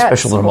 Yeah, the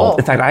special little mold.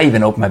 In fact, I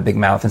even opened my big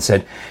mouth and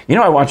said,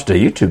 I watched a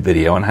YouTube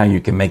video on how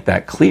you can make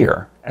that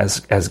clear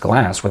as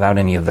glass without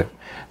any of the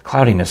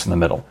cloudiness in the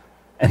middle.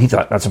 And he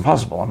thought, that's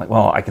impossible. I'm like,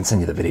 well, I can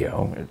send you the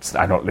video. It's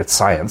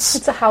science.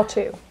 It's a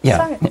how-to.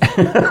 Yeah.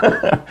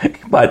 Science.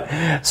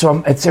 But,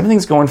 so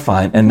everything's going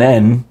fine. And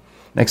then,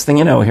 next thing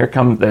you know,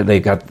 they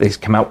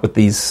come out with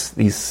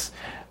these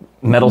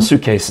metal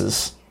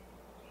suitcases.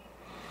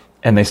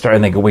 And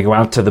we go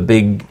out to the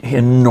big,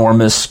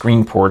 enormous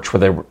screen porch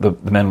where the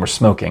men were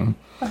smoking.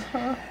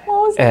 What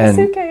was in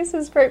the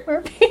suitcases, Frank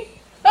Murphy?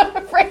 I'm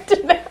afraid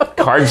to know.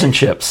 Cards and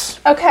chips.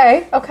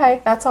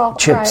 Okay, that's all.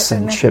 Chips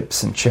and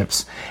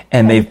chips.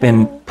 And they've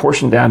been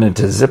portioned down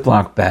into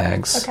Ziploc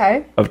bags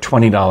of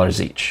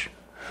 $20 each.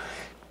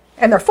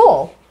 And they're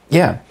full?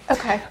 Yeah.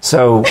 Okay.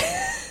 So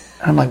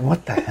I'm like,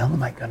 what the hell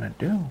am I going to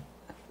do?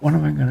 What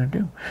am I going to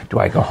do? Do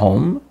I go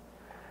home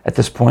at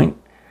this point?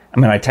 I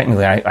mean, I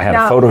had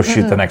a photo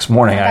shoot the next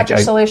morning. That's your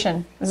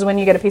solution. This is when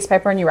you get a piece of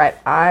paper and you write,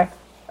 I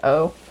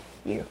owe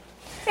you.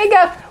 There you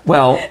go.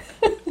 Well,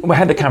 I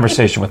had the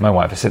conversation with my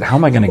wife. I said, how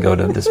am I going to go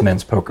to this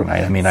men's poker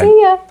night? I mean, I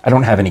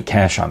don't have any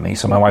cash on me.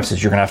 So my wife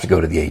says, you're going to have to go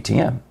to the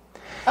ATM.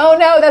 Oh,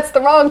 no, that's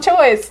the wrong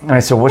choice. And I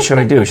said, what should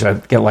I do? Should I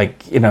get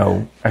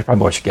I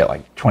probably should get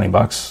like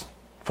 $20,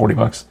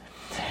 $40.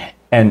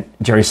 And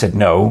Jerry said,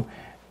 no,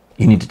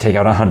 you need to take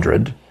out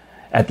 100.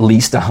 At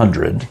least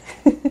 100,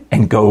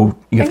 and go.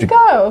 You have to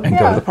go to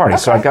the party.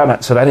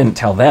 Okay. So I didn't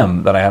tell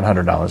them that I had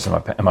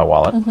 $100 in my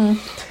wallet,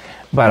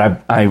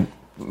 but I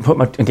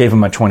gave them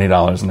my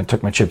 $20 and they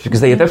took my chips because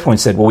they at that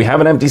point said, "Well, we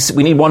have an empty.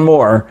 We need one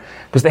more,"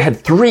 because they had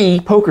 3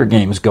 poker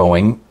games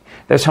going.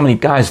 That's how many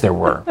guys there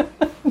were,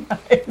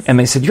 nice. And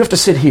they said, "You have to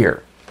sit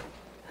here."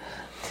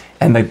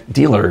 And the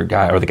dealer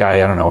guy, or the guy,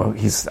 I don't know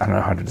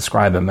how to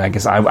describe him. I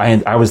guess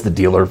I was the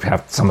dealer.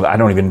 I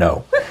don't even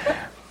know.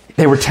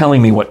 They were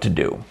telling me what to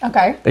do.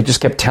 Okay. They just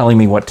kept telling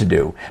me what to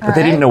do. But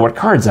they didn't know what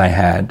cards I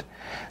had.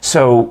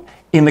 So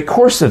in the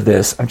course of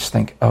this, I'm just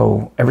thinking,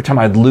 every time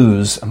I'd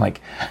lose, I'm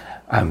like,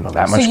 I'm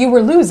that much. So you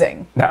were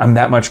losing? I'm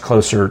that much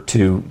closer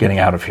to getting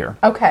out of here.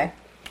 Okay.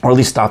 Or at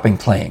least stopping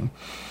playing.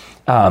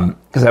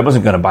 Because I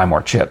wasn't going to buy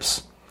more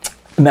chips.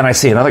 And then I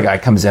see another guy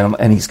comes in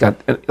and he's got,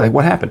 like,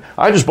 what happened?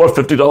 I just bought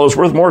 $50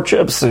 worth more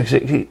chips.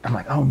 I'm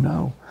like, oh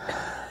no.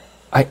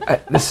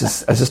 This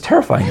is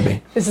terrifying to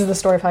me. This is the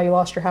story of how you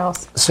lost your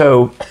house.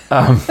 So,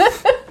 at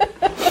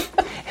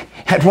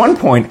one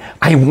point,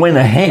 I win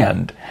a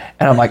hand,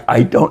 and I'm like,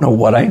 I don't know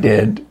what I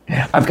did.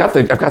 I've got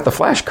the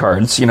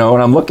flashcards, and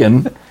I'm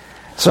looking.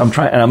 So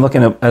I'm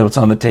looking at what's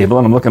on the table,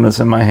 and I'm looking at what's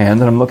in my hand,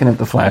 and I'm looking at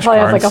the flashcards. Probably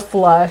have like a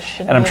flush.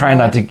 And I'm trying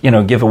not to,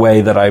 give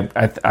away that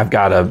I've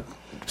got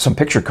some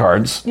picture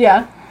cards.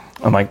 Yeah.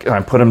 I'm like, and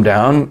I put them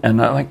down, and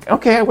I'm like,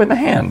 okay, I win the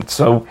hand.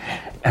 So,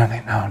 and I'm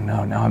like,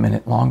 no, I'm in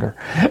it longer.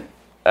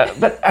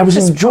 But I was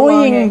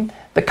enjoying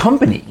the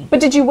company. But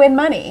did you win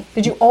money?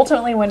 Did you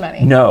ultimately win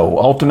money? No.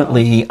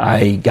 Ultimately,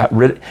 I got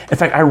rid of... In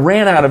fact, I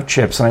ran out of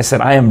chips, and I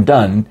said, I am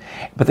done.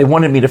 But they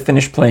wanted me to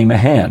finish playing the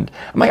hand.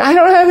 I'm like, I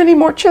don't have any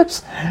more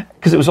chips.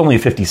 Because it was only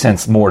 50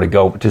 cents more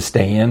to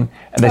stay in.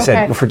 And they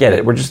said, well, forget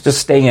it. We're just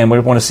stay in. We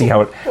want to see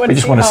how it... we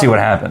just want to see what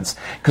happens.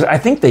 Because I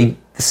think they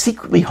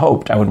secretly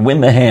hoped I would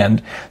win the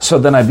hand, so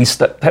then I'd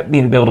be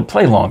able to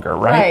play longer,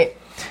 right?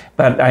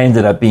 But I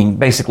ended up being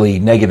basically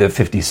negative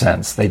 50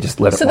 cents. They just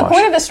let it wash. So the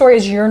point of the story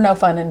is you're no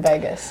fun in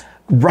Vegas.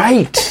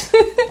 Right.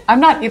 I'm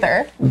not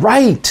either.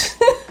 Right.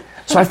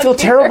 So I feel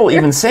terrible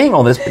even saying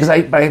all this because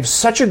I have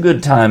such a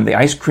good time. The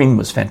ice cream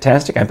was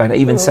fantastic. In fact, I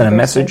even sent a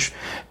message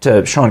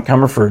to Sean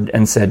Comerford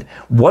and said,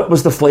 what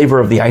was the flavor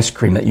of the ice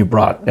cream that you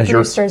brought?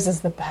 Brewster's is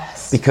the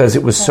best. Because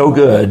it was so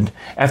good.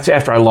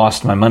 After I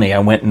lost my money, I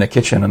went in the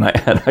kitchen and I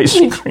had ice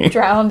cream. You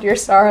drowned your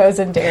sorrows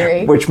in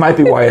dairy. Which might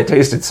be why it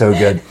tasted so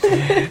good.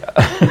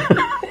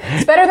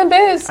 It's better than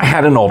booze. I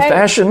had an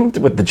old-fashioned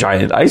with the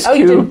giant ice cube. Oh,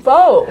 you did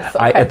both.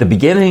 Okay. At the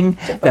beginning.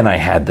 Then I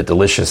had the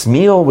delicious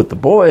meal with the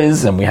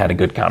boys, and we had a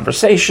good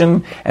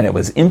conversation, and it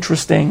was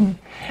interesting.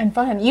 And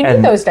fun. You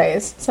need those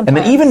days sometimes. And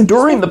then even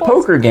during the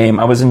poker game,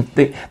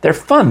 they're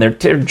fun.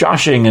 They're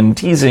joshing and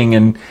teasing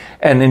and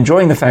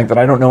enjoying the fact that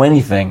I don't know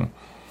anything.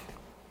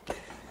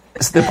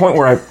 It's the point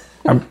where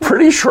I'm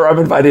pretty sure I'm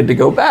invited to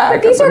go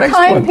back. But these are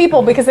kind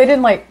people because they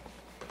didn't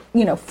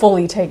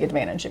fully take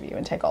advantage of you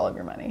and take all of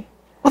your money.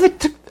 Well,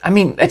 I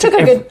mean, It took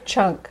a good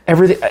chunk.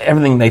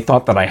 Everything they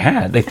thought that I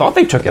had. They thought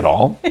they took it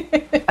all.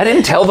 I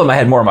didn't tell them I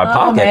had more in my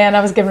pocket. Oh, man,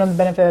 I was giving them the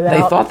benefit of the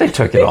doubt. They thought they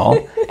took it all.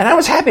 And I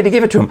was happy to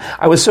give it to them.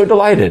 I was so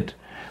delighted.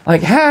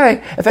 Like,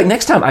 hey. In fact,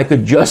 next time I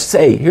could just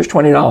say, here's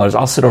 $20.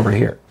 I'll sit over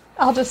here.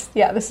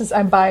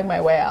 I'm buying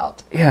my way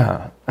out.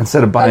 Yeah.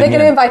 Instead of buying Are they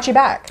going to invite you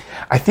back?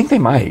 I think they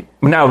might.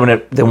 Now,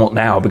 they won't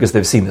now because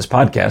they've seen this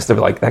podcast. They're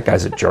like, that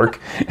guy's a jerk.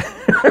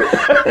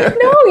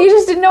 No, you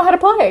just didn't know how to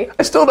play.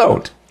 I still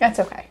don't. That's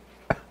okay.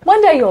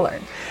 One day you'll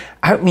learn.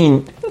 I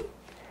mean,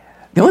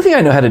 the only thing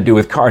I know how to do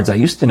with cards, I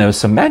used to know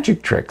some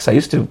magic tricks. I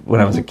used to,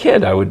 when I was a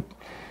kid, I would...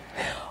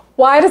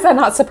 Why does that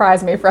not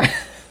surprise me, friends?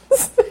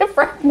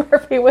 Frank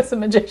Murphy was a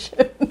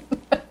magician.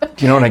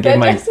 Do you know what I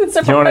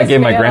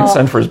gave my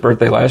grandson for his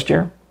birthday last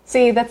year?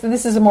 See,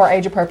 this is a more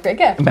age-appropriate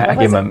gift. I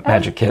gave him a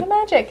magic kit. A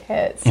magic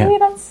kit. See,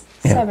 that's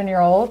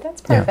 7-year-old.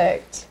 That's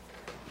perfect.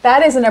 Yeah.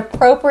 That is an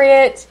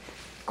appropriate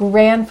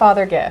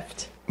grandfather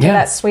gift for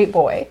that sweet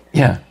boy.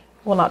 Yeah.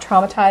 Will not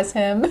traumatize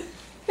him.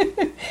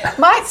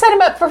 Might set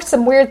him up for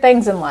some weird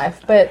things in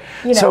life, but,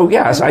 you know. So,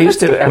 yes, I used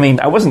to,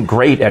 I wasn't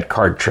great at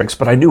card tricks,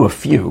 but I knew a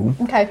few.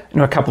 Okay.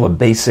 A couple of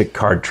basic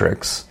card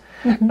tricks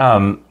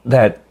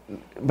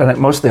but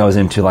mostly I was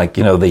into, like,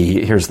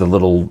 here's the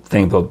little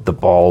thing, the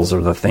balls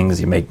or the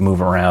things you make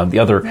move around. The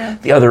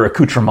other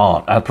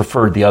accoutrement, I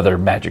preferred the other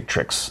magic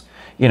tricks,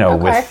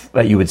 with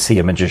that you would see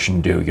a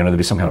magician do. There'd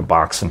be some kind of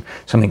box and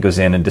something goes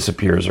in and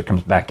disappears or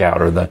comes back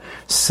out, or the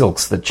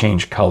silks that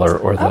change color,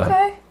 or the...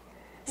 Okay.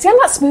 See, I'm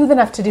not smooth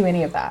enough to do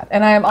any of that.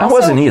 And I am also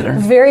wasn't either.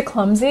 Very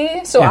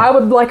clumsy, so I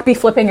would be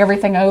flipping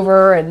everything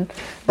over and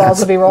balls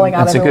would be rolling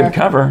out everywhere. That's a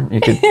good cover.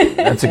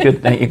 That's a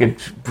good thing. You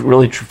could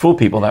really fool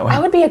people that way. I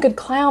would be a good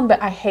clown, but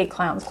I hate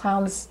clowns.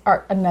 Clowns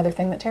are another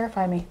thing that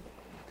terrify me.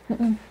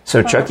 Mm-mm.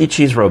 So Chuck E.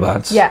 Cheese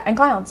robots. Yeah, and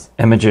clowns.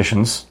 And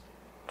magicians.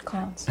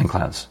 Clowns. And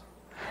clowns.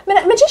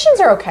 Magicians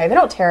are okay. They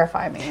don't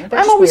terrify me.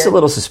 I'm always a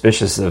little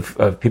suspicious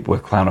of people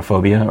with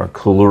clownophobia or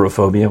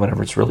coulrophobia,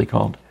 whatever it's really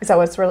called. Is that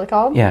what it's really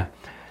called? Yeah.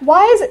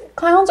 Why is it?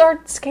 Clowns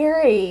are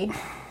scary.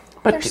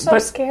 They're so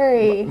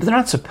scary. They're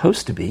not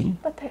supposed to be.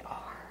 But they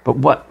are. But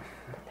what?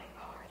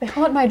 They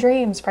haunt my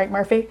dreams, Frank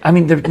Murphy.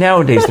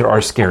 Nowadays there are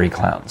scary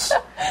clowns.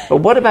 But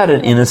what about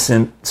an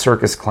innocent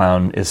circus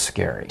clown is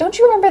scary? Don't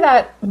you remember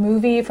that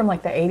movie from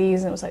like the 80s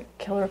and it was like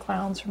Killer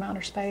Clowns from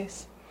Outer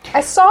Space?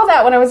 I saw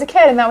that when I was a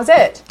kid and that was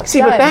it.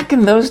 See, but back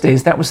in those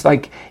days, that was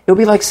like, it would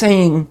be like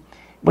saying,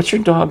 what's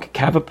your dog,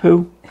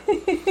 Cavapoo?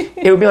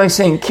 It would be like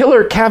saying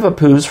killer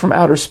Cavapoos from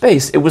outer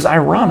space. It was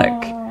ironic.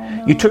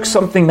 No. You took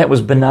something that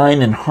was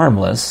benign and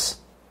harmless,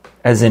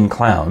 as in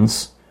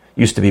clowns,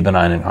 used to be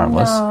benign and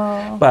harmless.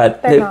 No,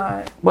 but they're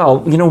not.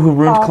 Well, you know who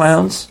ruined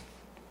clowns?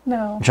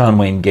 No. John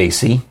Wayne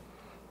Gacy.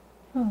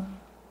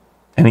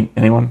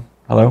 Anyone?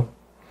 Hello?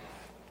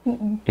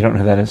 Mm-mm. You don't know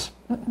who that is?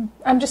 Mm-mm.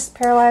 I'm just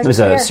paralyzed. He was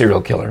a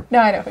serial killer. No,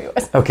 I know who he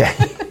was. Okay.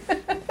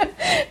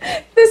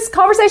 This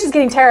conversation is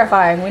getting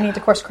terrifying. We need to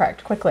course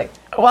correct quickly.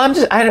 Well,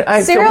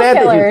 I feel bad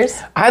killers.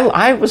 That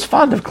I was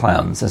fond of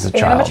clowns as a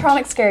child.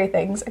 Animatronic scary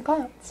things and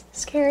clowns.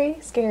 Scary,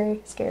 scary,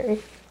 scary.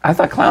 I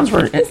thought clowns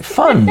were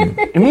fun,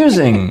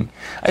 amusing.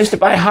 I used to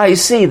buy High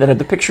C that had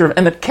the picture of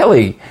Emmett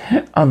Kelly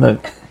on the...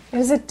 It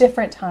was a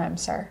different time,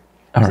 sir.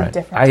 All right.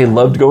 I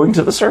loved going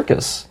to the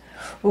circus.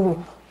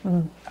 Ooh.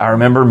 Mm. I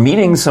remember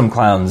meeting some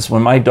clowns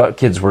when my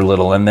kids were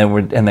little, and they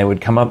would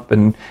come up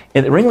and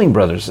the Ringling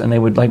Brothers, and they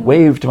would like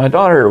wave to my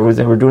daughter as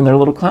they were doing their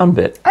little clown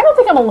bit. I don't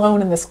think I'm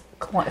alone in this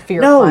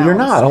fear. No, of clowns. You're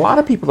not. A lot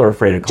of people are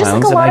afraid of clowns.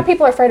 Just like a lot of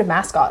people are afraid of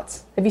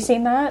mascots. Have you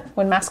seen that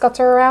when mascots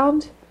are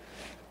around?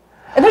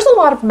 And there's a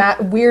lot of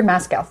weird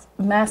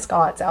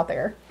mascots out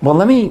there. Well,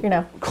 let me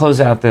close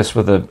out this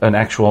with an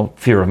actual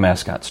fear of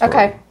mascot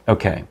story.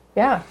 Okay.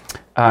 Yeah.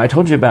 I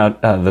told you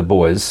about the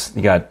boys.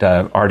 You got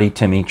Artie,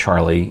 Timmy,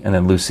 Charlie, and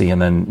then Lucy,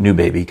 and then new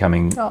baby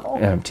coming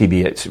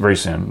TBA very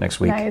soon, next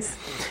week. Nice.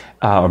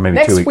 Or maybe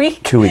next 2 weeks.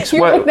 Week? 2 weeks.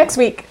 You're like next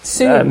week.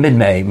 Soon.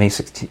 Mid-May, May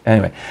 16th.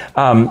 Anyway.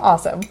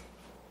 Awesome.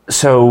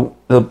 So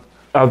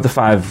of the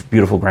 5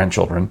 beautiful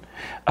grandchildren,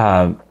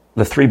 the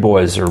 3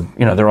 boys are,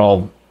 they're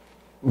all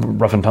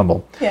rough and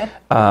tumble. Yeah.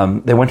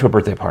 They went to a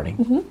birthday party.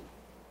 Mm-hmm.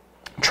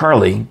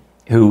 Charlie,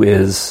 who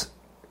is,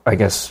 I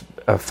guess,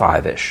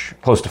 5-ish,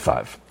 close to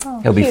 5. Oh,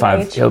 he'll be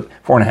 5,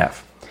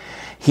 4.5.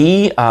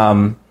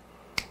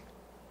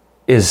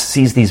 He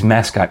sees these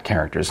mascot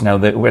characters.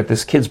 Now, at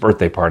this kid's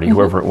birthday party,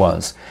 whoever it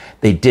was,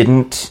 they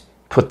didn't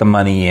put the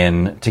money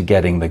in to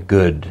getting the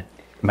good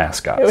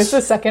mascots. It was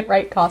the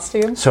second-rate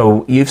costume.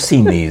 So you've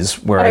seen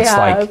these where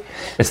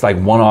it's like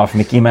one-off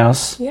Mickey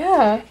Mouse.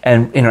 Yeah.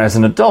 And as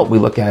an adult, we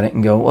look at it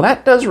and go, well,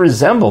 that does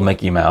resemble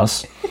Mickey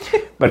Mouse.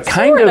 But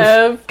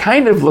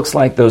kind of looks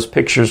like those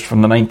pictures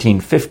from the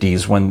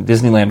 1950s when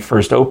Disneyland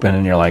first opened,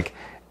 and you're like,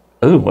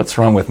 "Ooh, what's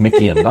wrong with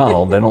Mickey and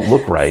Donald? They don't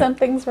look right."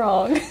 Something's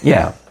wrong.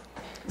 Yeah,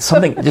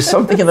 something in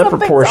the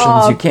proportions.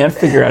 Off. You can't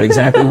figure out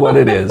exactly what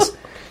it is.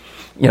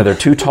 They're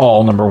too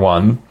tall. Number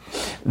one,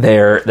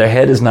 their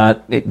head is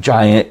not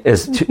giant.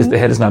 The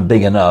head is not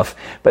big enough.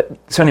 But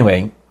so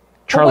anyway,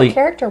 Charlie. What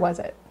character was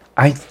it?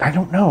 I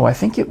don't know. I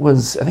think it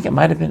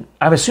might have been.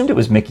 I assumed it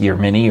was Mickey or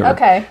Minnie or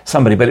Okay.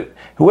 somebody, but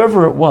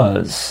whoever it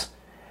was,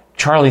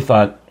 Charlie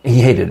thought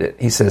he hated it.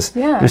 He says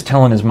he was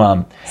telling his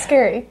mom,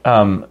 Scary.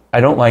 I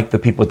don't like the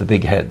people with the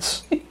big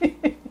heads,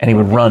 and he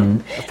would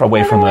run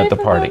away from them at the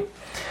party.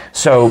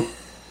 So,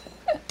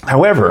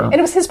 however, And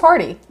it was his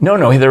party.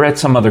 no, they're at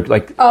some other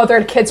Oh, they're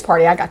at a kid's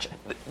party. I got you.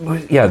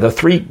 Yeah, the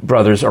three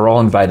brothers are all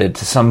invited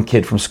to some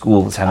kid from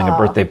school that's having a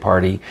birthday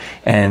party,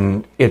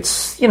 and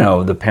it's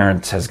the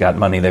parents has got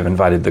money.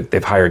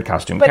 They've hired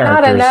costume But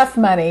characters. not enough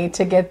money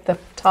to get the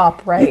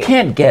top right. You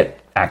can't get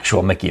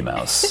actual Mickey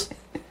Mouse.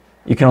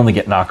 You can only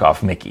get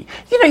knockoff Mickey.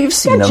 You've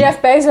seen them.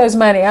 Jeff Bezos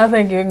money. I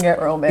think you can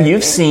get real Mickey.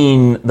 You've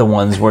seen the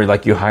ones where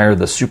you hire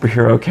the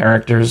superhero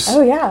characters.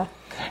 Oh yeah,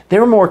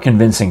 They're more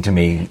convincing to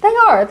me. they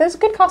are. There's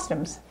good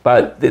costumes.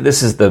 But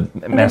this is the And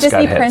the mascot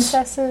Disney heads.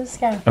 princesses.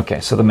 Yeah. Okay,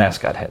 so the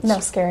mascot heads. No,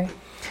 scary.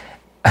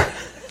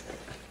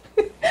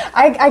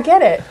 I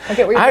get it. I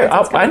get where you're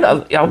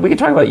coming from. We can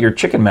talk about your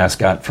chicken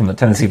mascot from the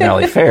Tennessee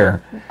Valley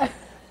Fair.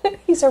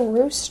 He's a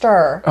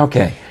rooster.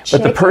 Okay,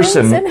 but the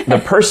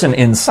Chickens? person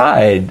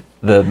inside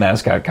the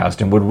mascot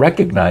costume would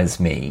recognize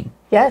me.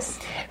 Yes.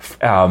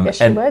 Yes,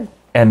 she would.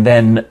 And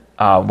then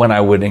when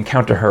I would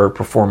encounter her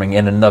performing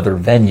in another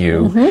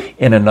venue,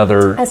 in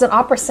another... As an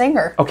opera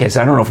singer. Okay,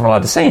 so I don't know if I'm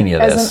allowed to say any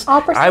of As this. an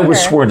opera I was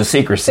singer. sworn to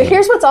secrecy. So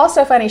here's what's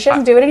also funny. She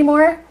doesn't do it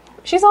anymore.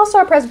 She's also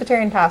a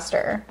Presbyterian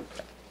pastor.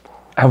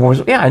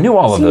 I knew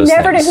all of those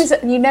things.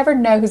 You never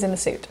know who's in the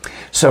suit.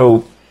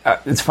 So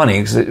it's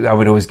funny because I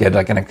would always get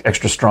an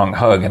extra strong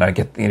hug, and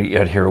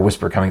I'd hear a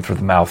whisper coming through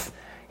the mouth.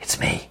 It's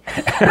me.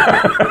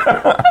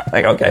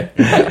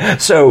 Okay.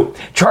 So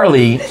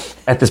Charlie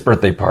at this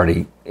birthday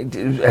party,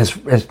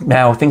 as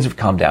now things have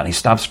calmed down. He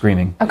stopped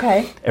screaming.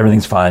 Okay.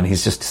 Everything's fine.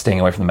 He's just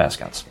staying away from the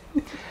mascots.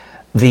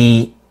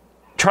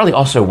 Charlie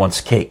also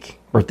wants cake,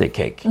 birthday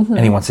cake, and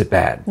he wants it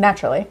bad.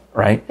 Naturally.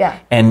 Right? Yeah.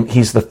 And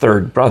he's the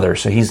third brother,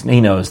 so he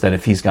knows that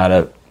if he's got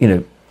to,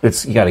 you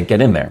got to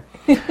get in there.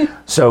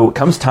 So it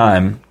comes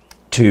time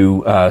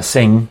to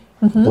sing,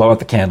 blow out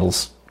the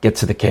candles, get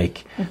to the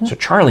cake. So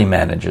Charlie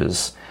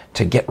manages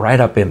to get right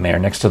up in there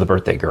next to the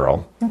birthday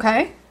girl.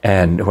 Okay.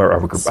 And I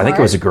think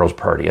it was a girls'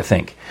 party, I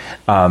think.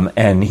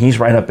 And he's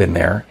right up in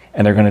there,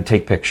 and they're going to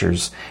take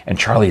pictures. And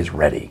Charlie is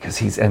ready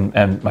because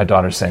and my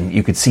daughter's saying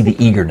you could see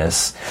the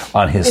eagerness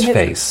on his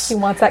face. He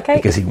wants that cake?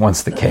 Because he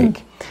wants the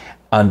cake.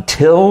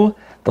 Until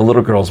the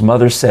little girl's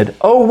mother said,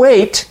 "Oh,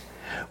 wait,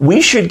 we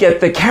should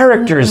get the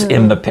characters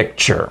in the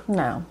picture."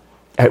 No.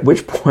 At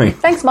which point,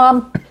 Thanks,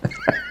 Mom.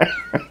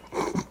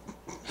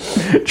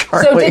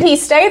 Charlie So did he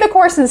stay the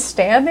course and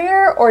stand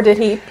there, or did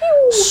he...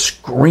 Pew?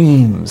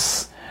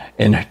 screams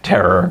in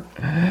terror.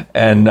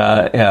 And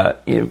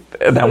that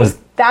was...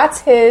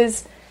 That's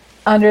his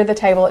under the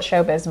table at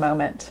Showbiz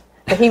moment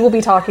that he will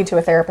be talking to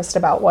a therapist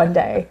about one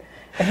day,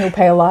 and he'll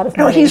pay a lot of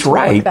money. No, he's to work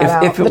right.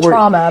 that out. The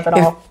trauma of it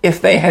all.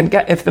 If they had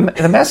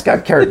the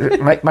mascot character,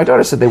 my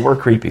daughter said they were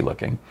creepy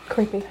looking.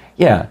 Creepy.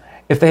 Yeah.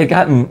 If they had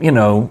gotten,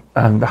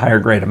 the higher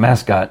grade of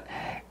mascot,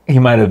 he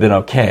might have been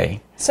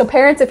okay. So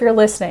parents, if you're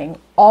listening,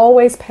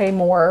 always pay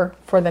more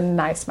for the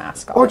nice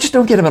mascot. Or just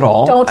don't get him at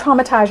all. Don't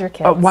traumatize your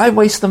kids. Why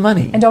waste the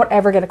money? And don't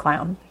ever get a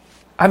clown.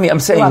 I mean, I'm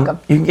saying welcome.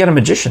 you can get a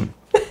magician.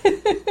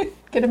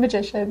 Get a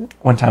magician.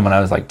 One time when I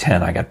was like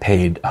 10, I got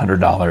paid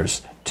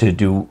 $100 to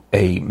do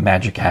a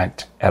magic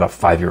act at a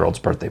 5-year-old's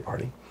birthday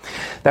party.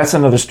 That's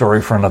another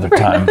story for another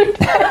time.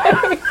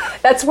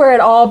 That's where it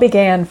all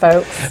began,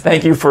 folks.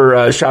 Thank you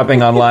for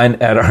shopping online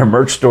at our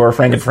merch store,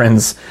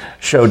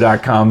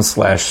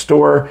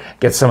 frankandfriendsshow.com/store.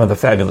 Get some of the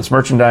fabulous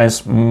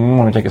merchandise.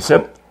 Want to take a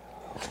sip?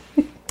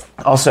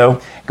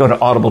 Also, go to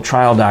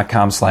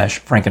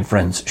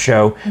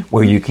audibletrial.com/frankandfriendsshow,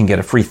 where you can get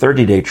a free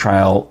 30-day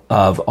trial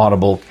of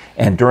Audible,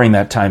 and during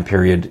that time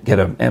period, get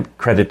a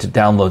credit to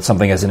download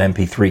something as an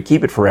MP3,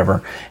 keep it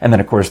forever, and then,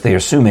 of course, they're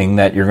assuming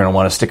that you're going to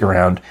want to stick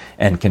around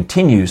and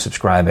continue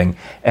subscribing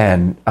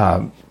and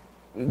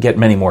get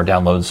many more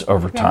downloads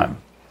over time.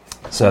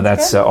 So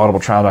that's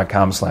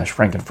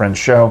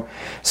audibletrial.com/frankandfriendsshow.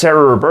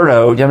 Sarah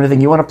Roberto, do you have anything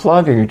you want to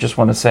plug, or you just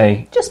want to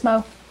say... Just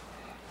Mo.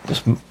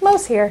 Just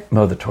Mo's here.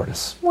 mow the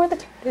tortoise. More the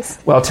tortoise.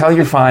 Well, tell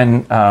your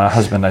fine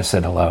husband I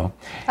said hello.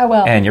 I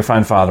will. And your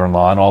fine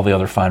father-in-law and all the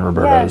other fine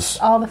Robertos. Yes,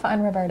 all the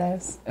fine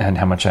Robertos. And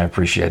how much I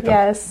appreciate them.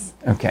 Yes.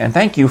 Okay, and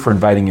thank you for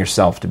inviting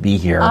yourself to be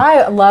here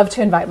I love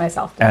to invite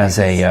myself to as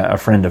a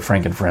friend of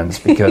Frank and Friends,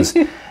 because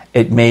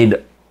it made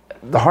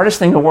the hardest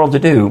thing in the world to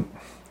do.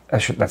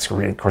 That's,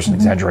 of course, an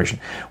exaggeration.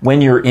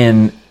 When you're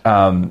in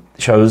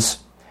shows,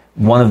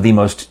 one of the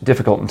most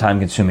difficult and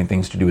time-consuming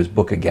things to do is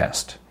book a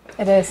guest.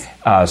 It is.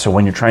 So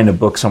when you're trying to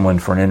book someone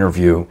for an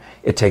interview,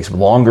 it takes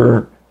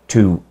longer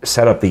to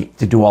set up to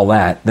do all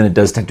that than it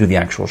does to do the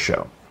actual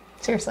show.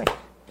 Seriously.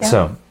 Yeah.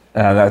 So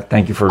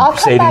thank you for I'll come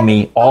saving back-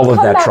 me all I'll of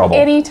come that back trouble.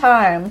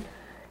 Anytime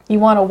you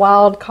want a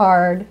wild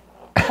card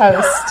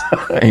host.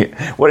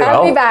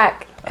 I'll be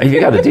back. You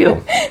got a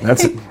deal.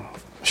 That's it.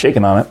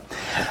 Shaking on it.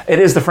 It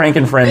is the Frank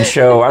and Friends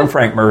show. I'm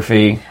Frank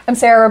Murphy. I'm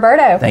Sarah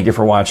Roberto. Thank you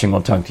for watching.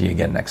 We'll talk to you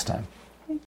again next time.